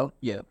wanted to go?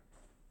 Yeah.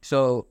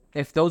 So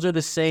if those are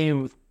the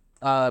same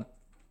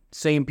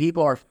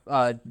people, or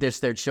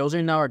their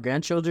children now or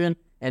grandchildren,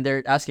 and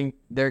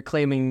they're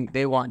claiming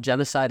they want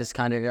genocide, is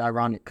kind of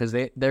ironic because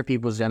their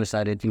people's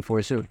genocided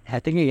before too. I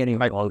think you're getting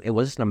right. Well, it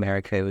wasn't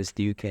America; it was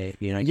the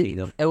UK, United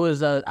Kingdom. It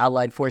was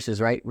Allied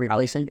forces, right?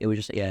 Replacing. It was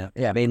just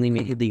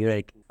mainly the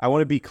United. I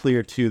want to be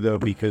clear too, though,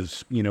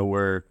 because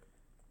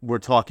we're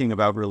talking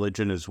about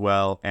religion as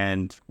well,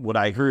 and what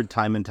I heard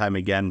time and time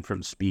again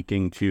from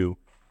speaking to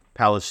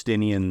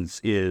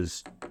Palestinians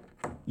is,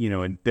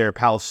 and there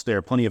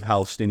are plenty of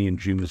Palestinian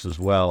Jews as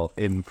well,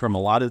 and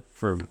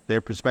from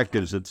their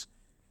perspectives, it's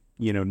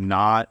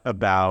not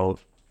about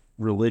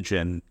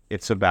religion.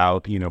 It's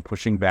about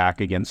pushing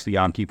back against the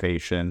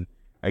occupation,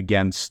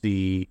 against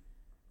the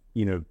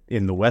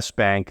in the West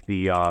Bank,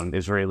 the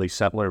Israeli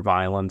settler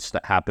violence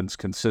that happens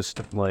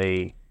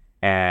consistently,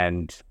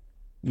 and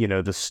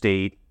the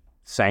state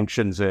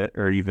sanctions it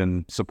or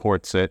even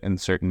supports it in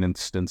certain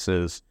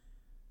instances.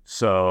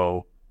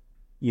 So,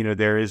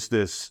 there is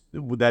this,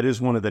 that is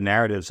one of the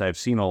narratives I've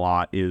seen a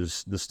lot,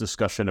 is this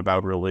discussion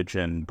about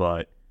religion.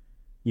 But,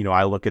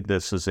 I look at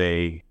this as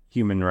a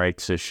human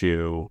rights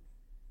issue,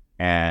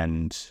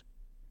 and,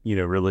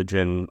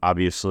 religion,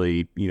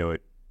 obviously,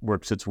 it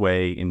works its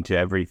way into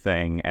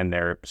everything. And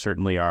there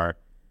certainly are,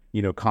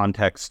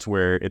 contexts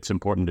where it's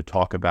important to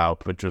talk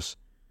about, but just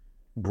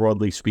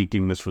broadly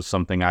speaking, this was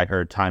something I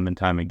heard time and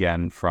time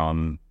again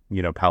from,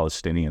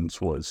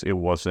 Palestinians, it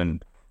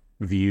wasn't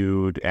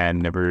viewed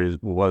and never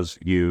was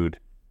viewed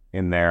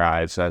in their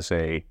eyes as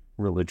a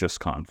religious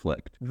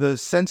conflict. The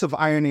sense of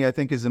irony, I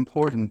think, is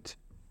important.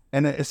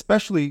 And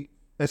especially,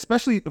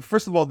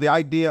 first of all, the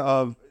idea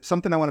of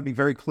something I want to be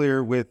very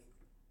clear with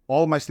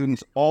all of my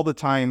students all the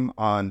time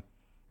on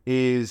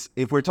is,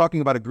 if we're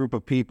talking about a group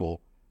of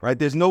people, right,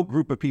 there's no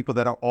group of people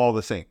that are all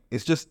the same.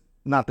 It's just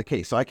not the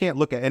case. So I can't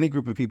look at any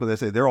group of people that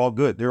say they're all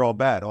good, they're all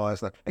bad, all that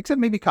stuff,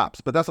 except maybe cops.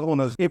 But that's a whole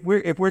nother.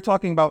 If we're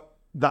talking about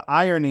the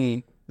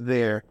irony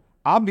there,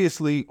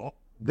 obviously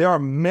there are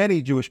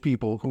many Jewish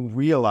people who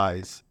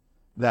realize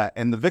that,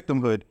 and the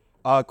victimhood.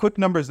 Quick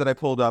numbers that I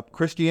pulled up: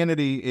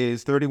 Christianity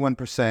is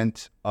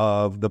 31%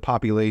 of the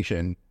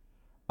population.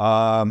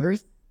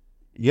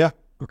 Yeah.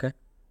 Okay.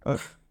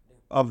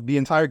 Of the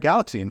entire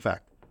galaxy, in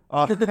fact.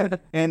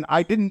 And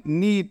I didn't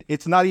need,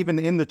 it's not even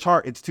in the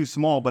chart, it's too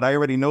small, but I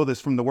already know this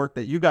from the work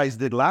that you guys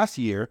did last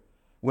year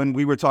when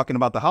we were talking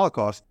about the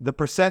Holocaust. The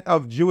percent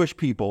of Jewish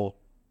people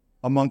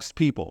amongst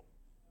people,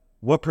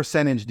 what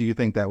percentage do you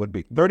think that would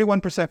be?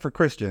 31% for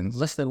Christians.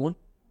 Less than 1?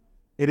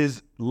 It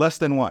is less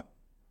than 1.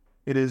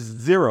 It is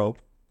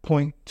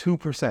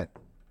 0.2%.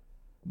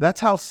 That's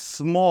how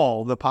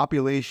small the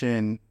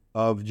population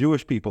of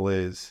Jewish people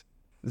is,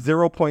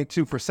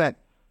 0.2%.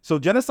 So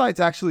genocide's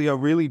actually a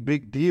really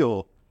big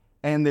deal.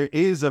 And there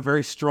is a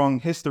very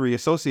strong history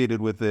associated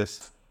with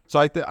this. So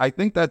I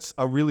think that's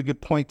a really good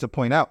point to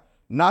point out.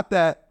 Not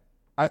that,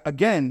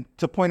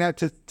 to point out,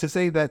 to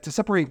say that, to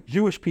separate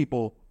Jewish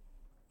people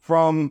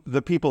from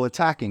the people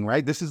attacking,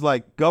 right? This is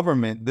like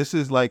government. This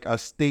is like a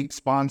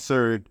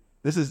state-sponsored,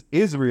 this is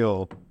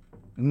Israel,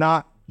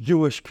 not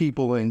Jewish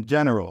people in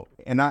general.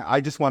 And I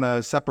just want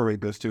to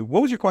separate those two.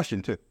 What was your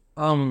question, too?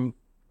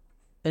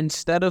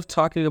 Instead of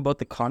talking about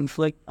the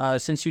conflict,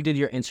 since you did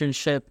your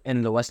internship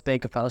in the West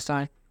Bank of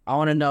Palestine, I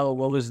want to know,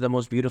 what was the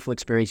most beautiful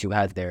experience you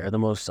had there, or the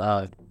most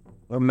or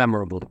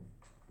memorable?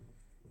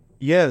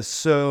 Yeah,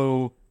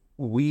 so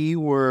we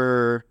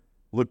were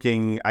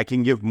looking, I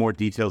can give more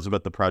details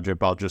about the project,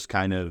 but I'll just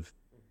kind of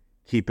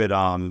keep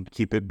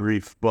it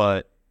brief.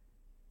 But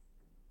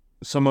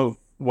some of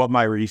what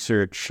my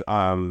research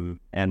and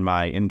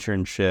my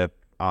internship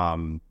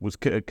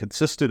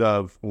consisted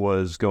of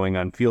was going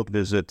on field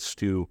visits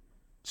to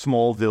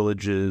small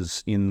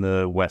villages in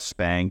the West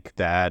Bank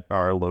that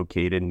are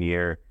located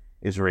near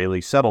Israeli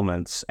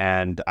settlements.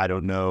 And I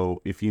don't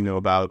know if you know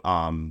about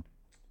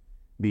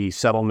the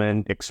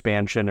settlement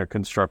expansion or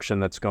construction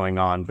that's going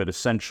on, but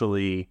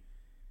essentially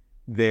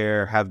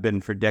there have been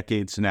for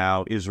decades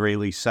now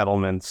Israeli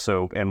settlements.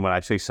 So, and when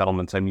I say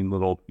settlements, I mean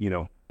little,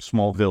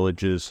 small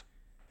villages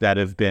that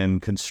have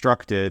been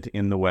constructed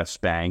in the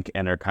West Bank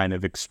and are kind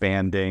of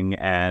expanding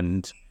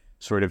and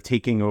sort of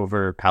taking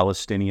over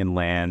Palestinian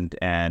land.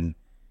 And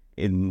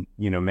in,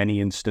 many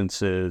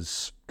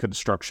instances,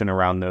 construction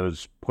around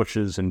those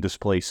pushes and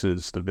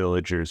displaces the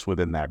villagers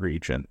within that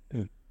region.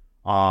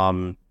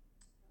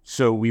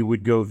 So we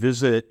would go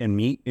visit and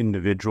meet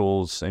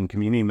individuals and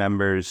community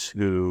members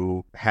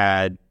who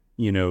had,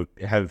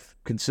 have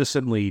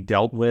consistently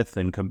dealt with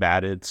and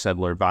combated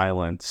settler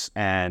violence.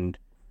 And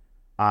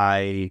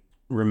I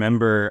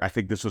remember, I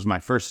think this was my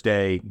first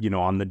day,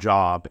 on the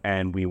job,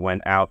 and we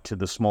went out to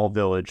the small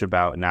village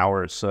about an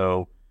hour or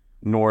so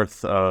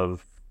north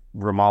of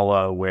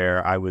Ramallah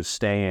where I was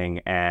staying,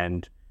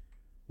 and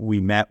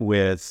we met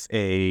with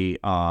a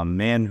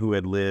man who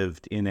had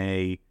lived in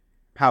a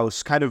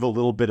house kind of a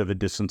little bit of a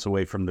distance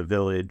away from the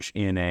village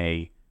in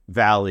a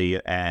valley,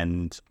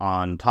 and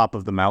on top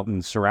of the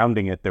mountains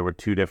surrounding it there were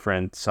 2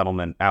 different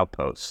settlement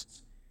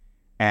outposts.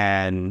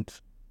 And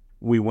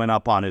we went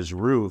up on his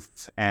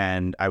roof,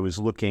 and I was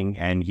looking,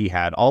 and he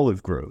had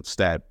olive groves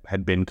that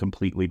had been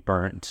completely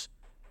burnt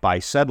by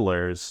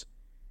settlers,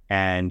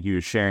 and he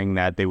was sharing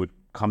that they would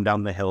come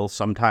down the hill,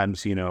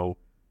 sometimes 10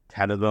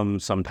 of them,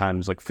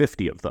 sometimes like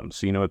 50 of them.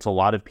 So, it's a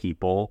lot of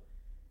people,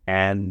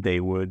 and they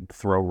would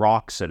throw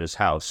rocks at his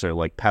house or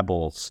like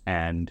pebbles.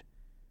 And,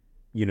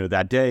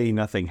 that day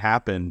nothing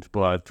happened,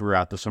 but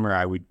throughout the summer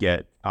I would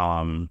get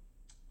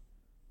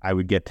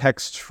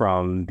texts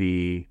from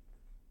the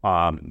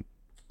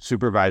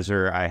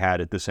supervisor I had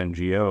at this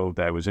NGO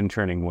that I was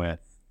interning with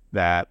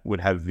that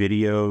would have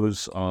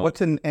videos of...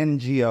 What's an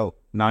NGO?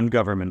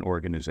 Non-government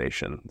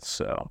organization.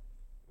 So...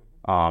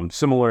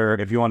 similar,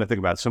 if you want to think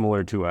about it,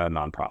 similar to a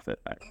nonprofit.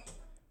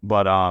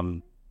 But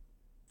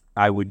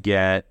I would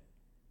get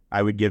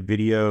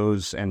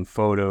videos and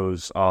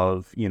photos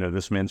of,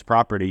 this man's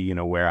property,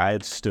 where I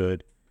had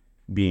stood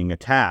being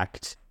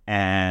attacked.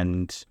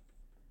 And,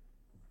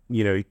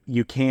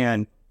 you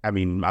can,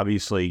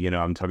 obviously,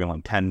 I'm talking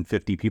like 10,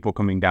 50 people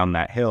coming down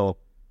that hill,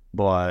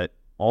 but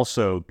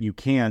also you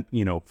can't,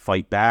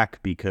 fight back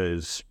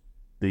because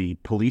the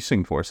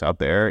policing force out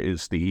there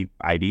is the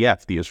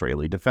IDF, the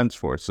Israeli Defense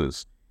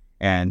Forces,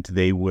 and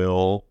they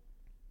will,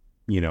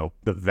 the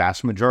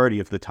vast majority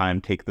of the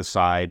time take the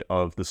side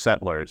of the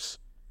settlers.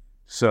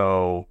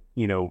 So,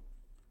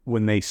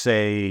 when they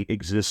say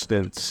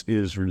existence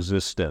is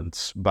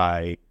resistance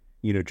by,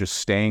 just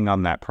staying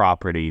on that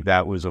property,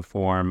 that was a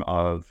form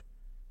of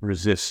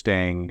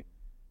resisting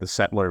the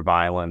settler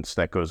violence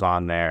that goes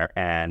on there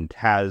and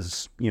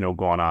has,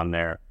 gone on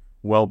there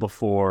well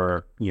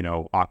before,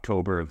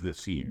 October of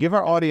this year. Give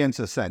our audience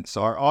a sense.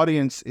 So our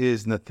audience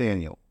is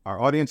Nathaniel. Our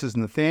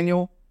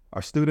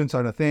students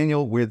are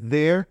Nathaniel. We're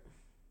there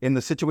in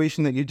the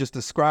situation that you just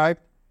described.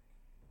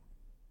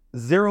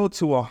 0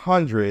 to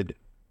 100,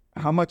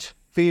 how much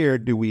fear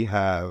do we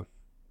have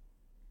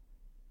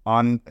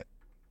on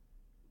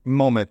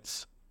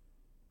moments?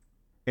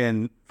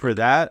 And for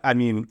that,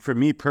 for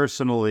me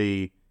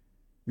personally,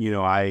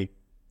 I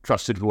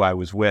trusted who I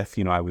was with.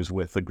 I was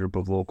with a group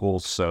of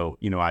locals, so,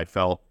 I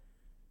felt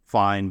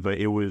fine. But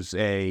it was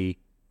a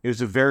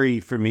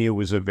very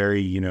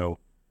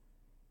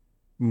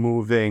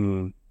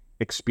moving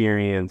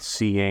experience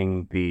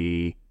seeing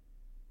the,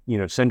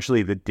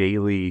 essentially the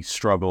daily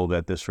struggle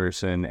that this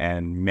person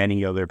and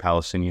many other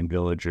Palestinian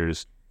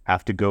villagers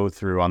have to go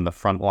through on the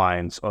front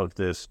lines of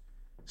this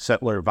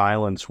settler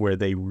violence, where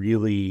they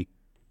really,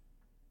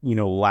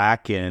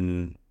 lack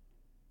in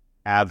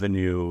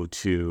avenue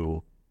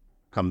to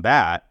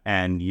combat.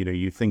 And,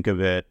 you think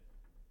of it,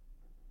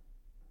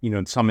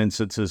 in some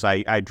instances,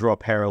 I draw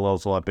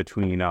parallels a lot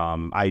between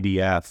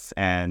IDF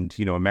and,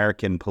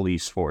 American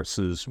police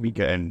forces.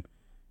 And,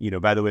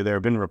 by the way, there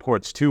have been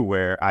reports, too,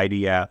 where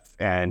IDF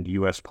and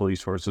U.S.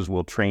 police forces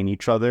will train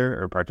each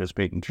other or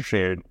participate in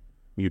shared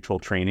mutual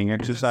training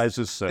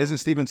exercises. So isn't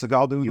Steven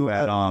Seagal doing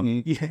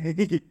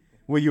that?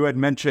 Well, you had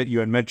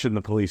mentioned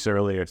the police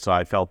earlier, so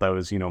I felt that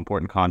was,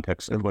 important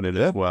context to put it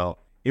as well.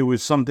 It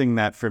was something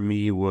that for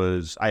me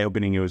was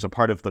eye-opening. It was a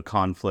part of the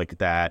conflict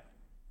that,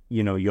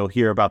 you'll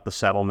hear about the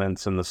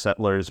settlements and the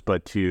settlers,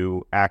 but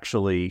to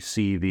actually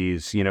see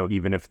these,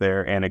 even if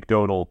they're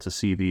anecdotal, to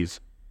see these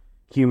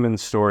human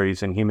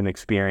stories and human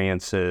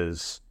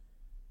experiences,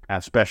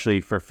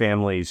 especially for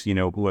families,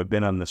 who have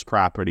been on this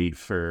property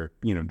for,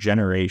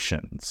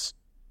 generations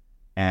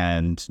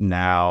and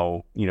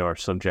now, are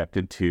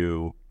subjected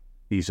to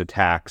these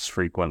attacks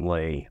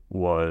frequently,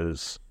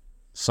 was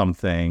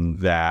something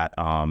that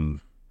I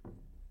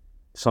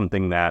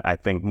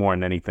think more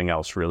than anything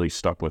else really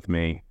stuck with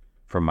me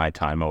from my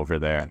time over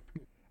there.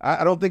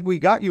 I don't think we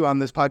got you on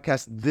this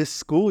podcast this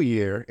school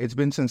year. It's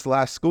been since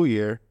last school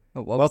year.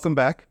 Welcome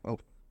back. What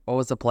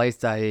was the place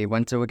that I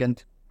went to again?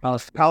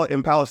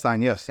 In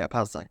Palestine, yes. Yeah,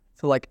 Palestine.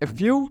 So,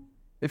 if you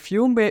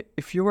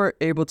were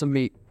able to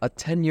meet a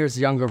 10 years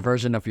younger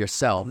version of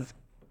yourself,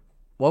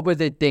 what would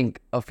they think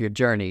of your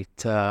journey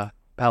to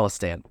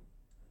Palestine?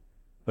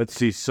 Let's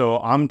see. So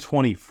I'm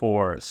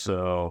 24,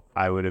 so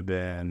I would have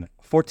been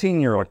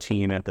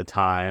 14 at the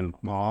time.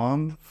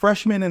 Mom,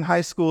 freshman in high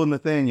school,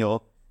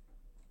 Nathaniel.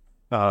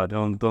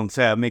 Don't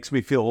say it. It makes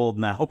me feel old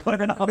now.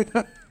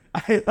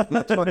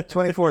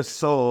 24 is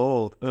so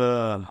old.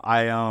 At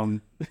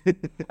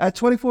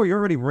 24, you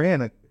already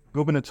ran a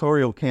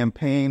gubernatorial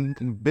campaign,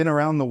 been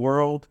around the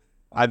world.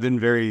 I've been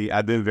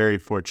very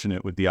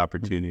fortunate with the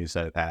opportunities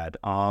I've had.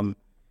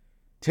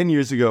 10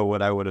 years ago,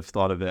 what I would have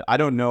thought of it, I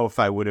don't know if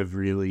I would have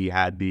really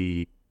had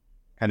the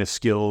kind of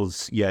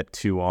skills yet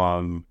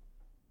to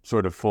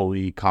sort of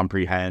fully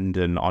comprehend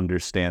and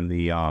understand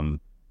the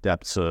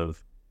depths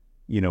of,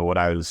 what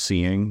I was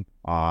seeing.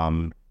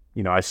 I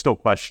still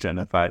question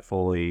if I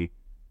fully,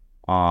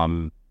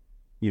 how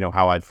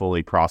I'd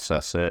fully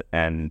process it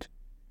and,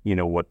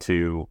 what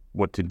to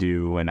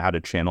do and how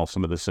to channel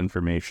some of this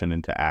information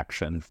into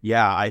action.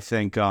 Yeah, I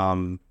think,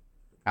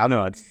 I don't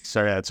know.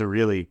 That's a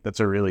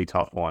really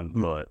tough one.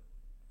 But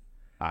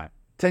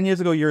 10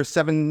 years ago, you're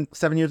seven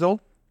years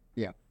old.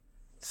 Yeah,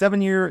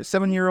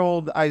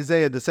 7-year-old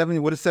Isaiah.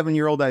 What does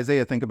 7-year-old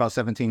Isaiah think about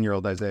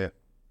 17-year-old Isaiah?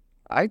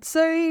 I'd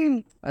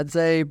say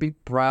be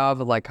proud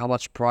of how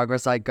much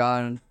progress I've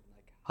gotten,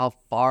 how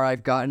far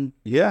I've gotten.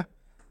 Yeah,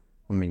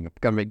 I'm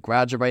gonna be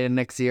graduating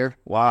next year.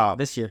 Wow,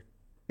 This year.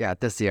 Yeah,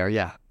 this year.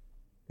 Yeah.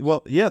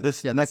 Well, yeah,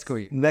 next school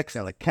year. Next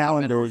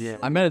calendar.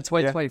 I'm in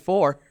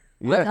 2024.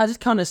 Yeah. I just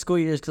count as school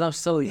years because I'm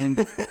so young.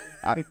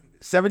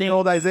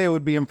 7-year-old Isaiah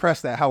would be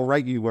impressed at how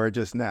right you were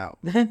just now.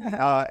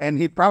 And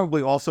he'd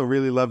probably also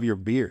really love your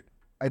beard.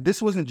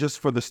 This wasn't just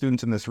for the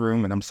students in this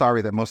room, and I'm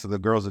sorry that most of the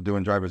girls are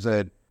doing driver's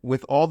ed.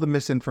 With all the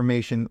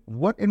misinformation,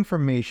 what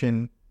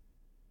information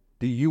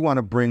do you want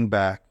to bring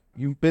back?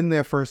 You've been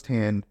there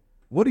firsthand.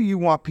 What do you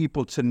want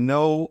people to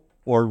know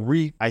or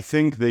read? I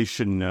think they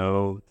should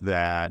know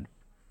that,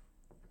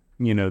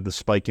 the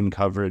spike in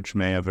coverage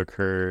may have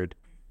occurred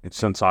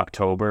since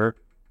October,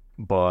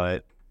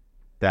 but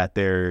that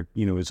there,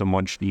 is a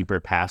much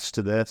deeper past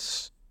to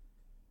this.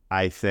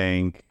 I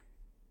think,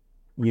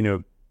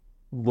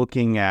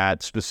 looking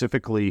at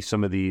specifically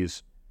some of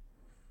these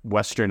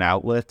Western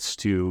outlets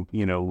to,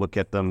 look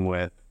at them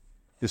with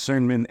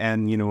discernment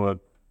and, a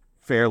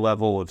fair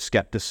level of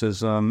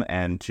skepticism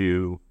and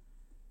to,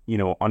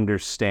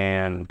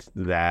 understand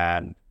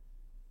that,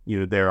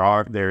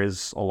 there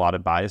is a lot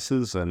of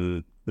biases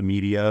in the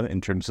media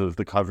in terms of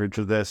the coverage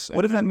of this.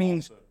 What does that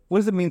mean? What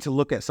does it mean to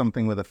look at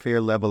something with a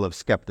fair level of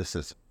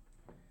skepticism?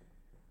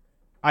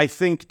 I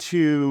think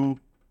to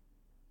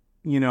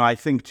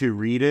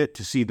read it,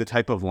 to see the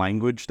type of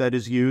language that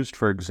is used.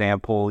 For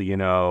example,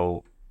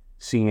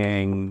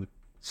 seeing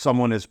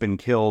someone has been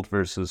killed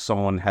versus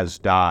someone has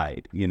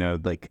died,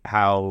 like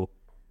how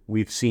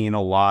we've seen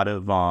a lot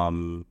of,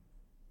 I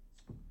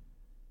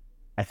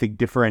think,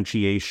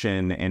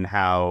 differentiation in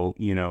how,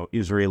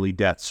 Israeli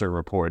deaths are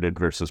reported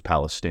versus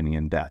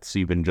Palestinian deaths,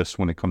 even just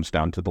when it comes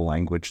down to the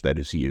language that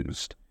is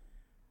used.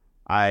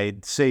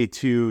 I'd say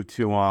too,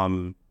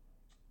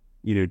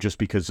 just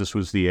because this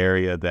was the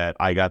area that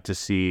I got to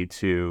see,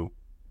 to,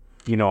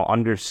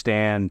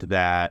 understand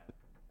that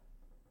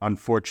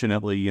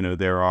unfortunately,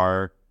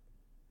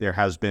 there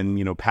has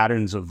been,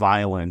 patterns of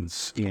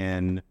violence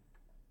in,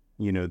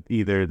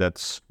 either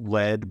that's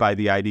led by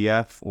the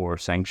IDF or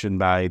sanctioned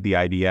by the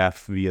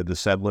IDF via the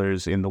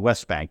settlers in the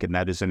West Bank. And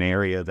that is an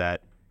area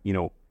that,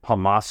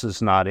 Hamas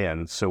is not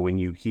in. So when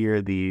you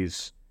hear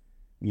these,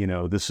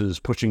 this is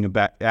pushing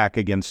back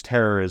against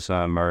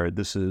terrorism, or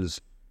this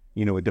is,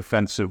 a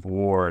defensive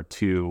war,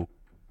 to,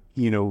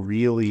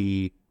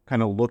 really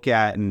kind of look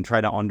at and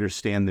try to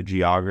understand the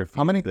geography.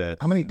 How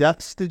many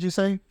deaths did you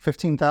say?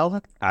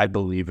 15,000? I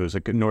believe it was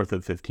north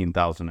of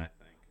 15,000, I think.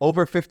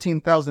 Over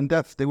 15,000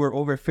 deaths. There were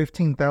over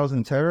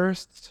 15,000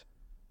 terrorists?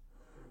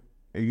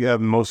 Yeah,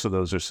 most of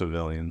those are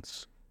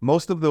civilians.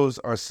 Most of those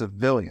are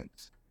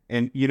civilians.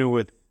 And,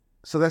 with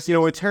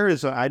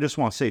terrorism, I just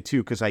want to say,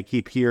 too, because I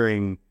keep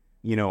hearing,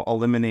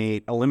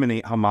 eliminate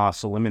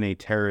Hamas, eliminate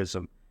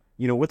terrorism.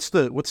 What's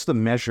the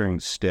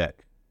measuring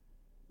stick,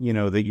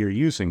 that you're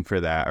using for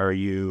that? Are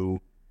you,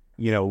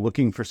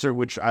 looking for certain,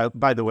 which,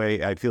 by the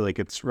way, I feel like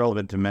it's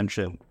relevant to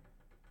mention,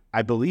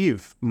 I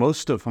believe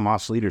most of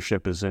Hamas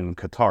leadership is in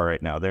Qatar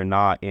right now. They're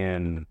not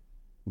in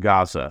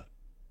Gaza.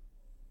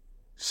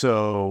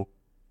 So,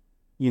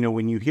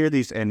 when you hear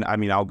these, and I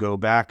mean, I'll go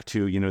back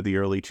to, the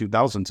early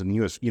 2000s in the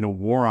U.S.,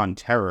 war on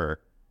terror,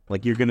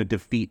 like you're going to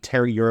defeat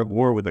terror, you're at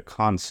war with a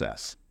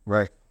consensus.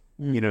 Right.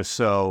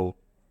 So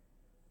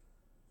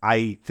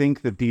I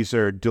think that these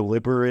are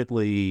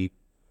deliberately,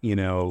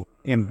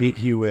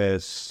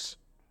 ambiguous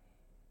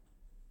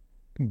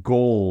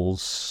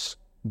goals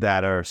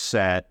that are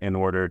set in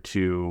order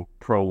to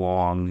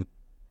prolong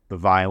the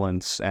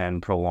violence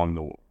and prolong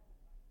the war.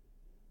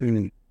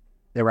 It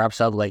wraps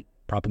up like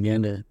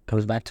propaganda,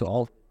 comes back to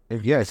all.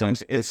 Yeah,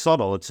 it's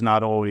subtle. It's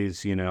not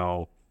always, it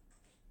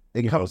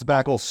comes back.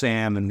 Uncle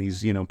Sam and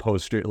these,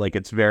 poster, like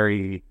it's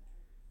very,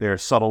 there are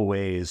subtle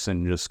ways,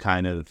 and just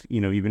kind of,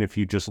 even if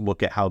you just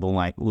look at how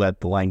the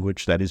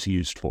language that is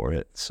used for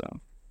it. So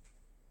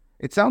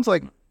it sounds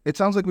like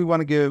we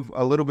want to give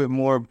a little bit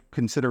more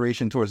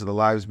consideration towards the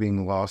lives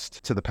being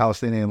lost, to the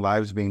Palestinian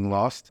lives being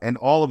lost, and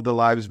all of the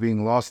lives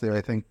being lost there,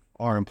 I think,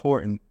 are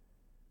important.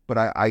 But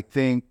I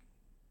think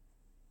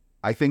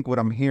what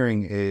I'm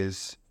hearing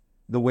is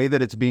the way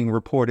that it's being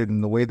reported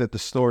and the way that the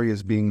story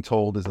is being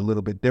told is a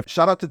little bit different.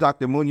 Shout out to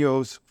Dr.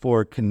 Munoz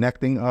for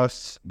connecting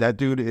us. That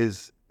dude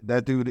is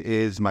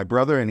my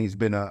brother, and he's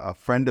been a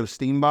friend of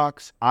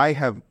Steambox. I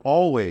have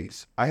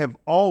always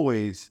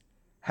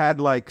had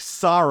like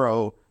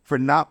sorrow for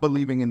not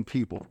believing in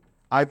people.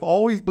 I've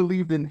always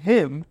believed in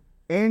him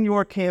and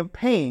your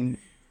campaign,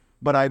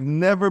 but I've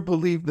never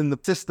believed in the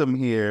system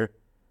here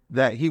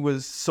that he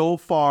was so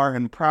far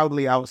and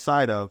proudly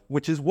outside of,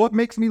 which is what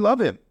makes me love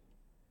him.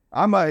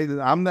 I'm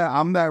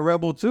that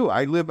rebel too.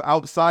 I live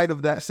outside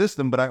of that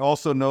system, but I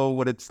also know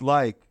what it's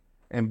like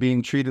and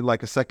being treated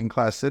like a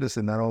second-class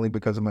citizen, not only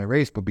because of my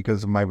race, but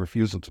because of my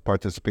refusal to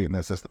participate in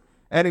that system.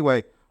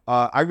 Anyway,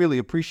 I really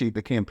appreciate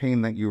the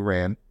campaign that you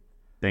ran.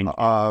 Thank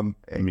you.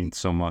 It means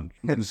so much.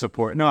 And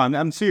support. No,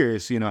 I'm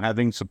serious.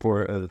 Having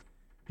support of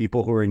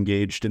people who are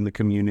engaged in the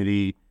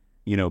community,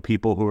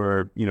 people who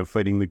are,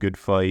 fighting the good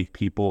fight,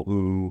 people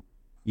who,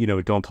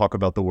 don't talk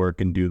about the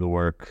work and do the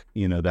work.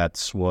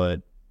 That's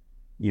what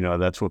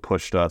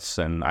pushed us.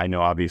 And I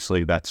know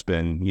obviously that's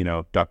been,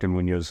 Dr.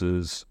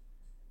 Munoz's,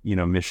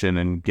 mission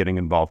and getting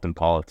involved in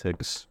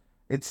politics.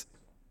 It's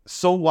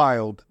so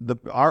wild.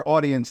 Our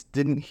audience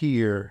didn't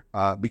hear,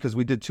 because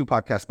we did two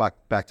podcasts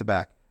back to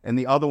back. And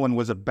the other one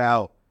was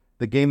about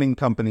the gaming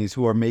companies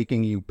who are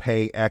making you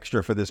pay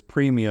extra for this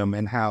premium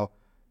and how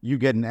you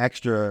get an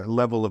extra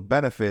level of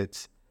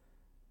benefits.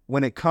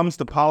 When it comes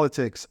to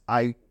politics,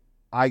 I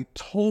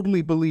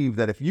totally believe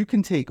that if you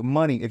can take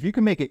money, if you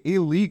can make it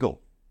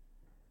illegal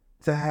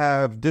to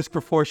have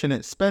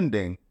disproportionate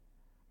spending,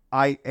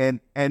 and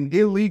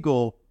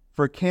illegal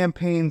for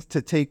campaigns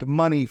to take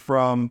money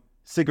from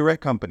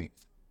cigarette companies,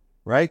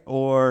 right?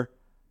 Or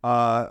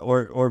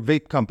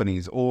vape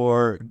companies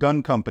or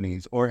gun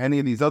companies or any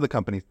of these other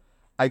companies.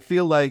 I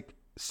feel like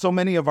so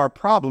many of our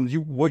problems,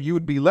 what you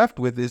would be left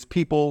with is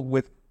people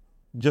with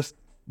just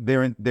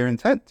their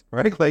intent,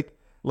 right?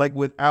 Like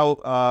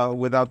without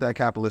that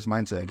capitalist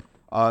mindset.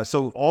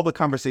 So all the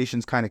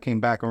conversations kind of came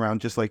back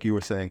around, just like you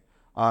were saying.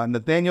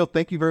 Nathaniel,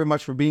 thank you very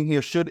much for being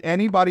here. Should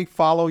anybody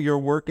follow your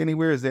work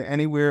anywhere? Is there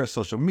anywhere, a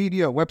social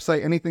media, a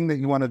website, anything that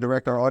you want to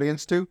direct our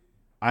audience to?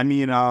 I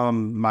mean,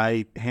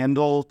 my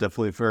handle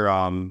definitely for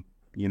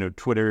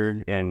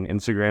Twitter and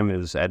Instagram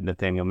is at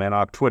Nathaniel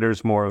Manock.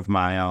 Twitter's more of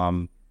my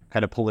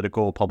kind of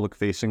political,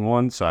 public-facing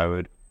one, so I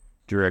would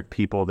direct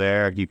people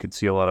there. You could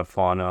see a lot of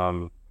fun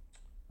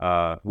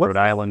Rhode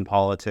Island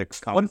politics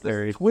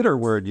commentary. What's the Twitter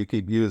word you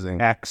keep using?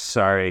 X.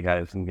 Sorry,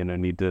 guys, I'm gonna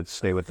need to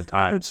stay with the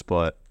times,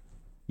 but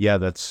yeah,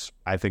 that's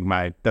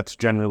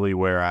generally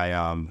where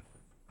I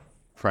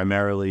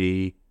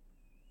primarily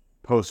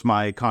post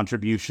my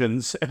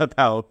contributions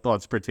about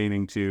thoughts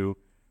pertaining to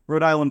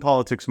Rhode Island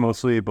politics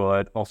mostly,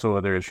 but also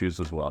other issues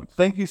as well.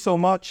 Thank you so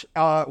much.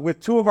 With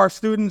two of our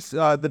students,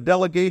 the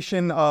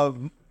delegation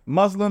of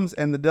Muslims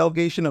and the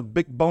delegation of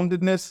big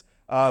bonedness,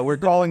 we're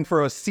calling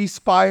for a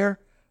ceasefire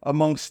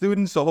among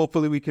students, so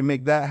hopefully we can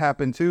make that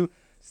happen too.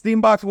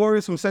 Steambox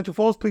Warriors from Central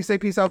Falls, please say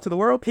peace out to the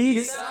world.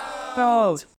 Peace out.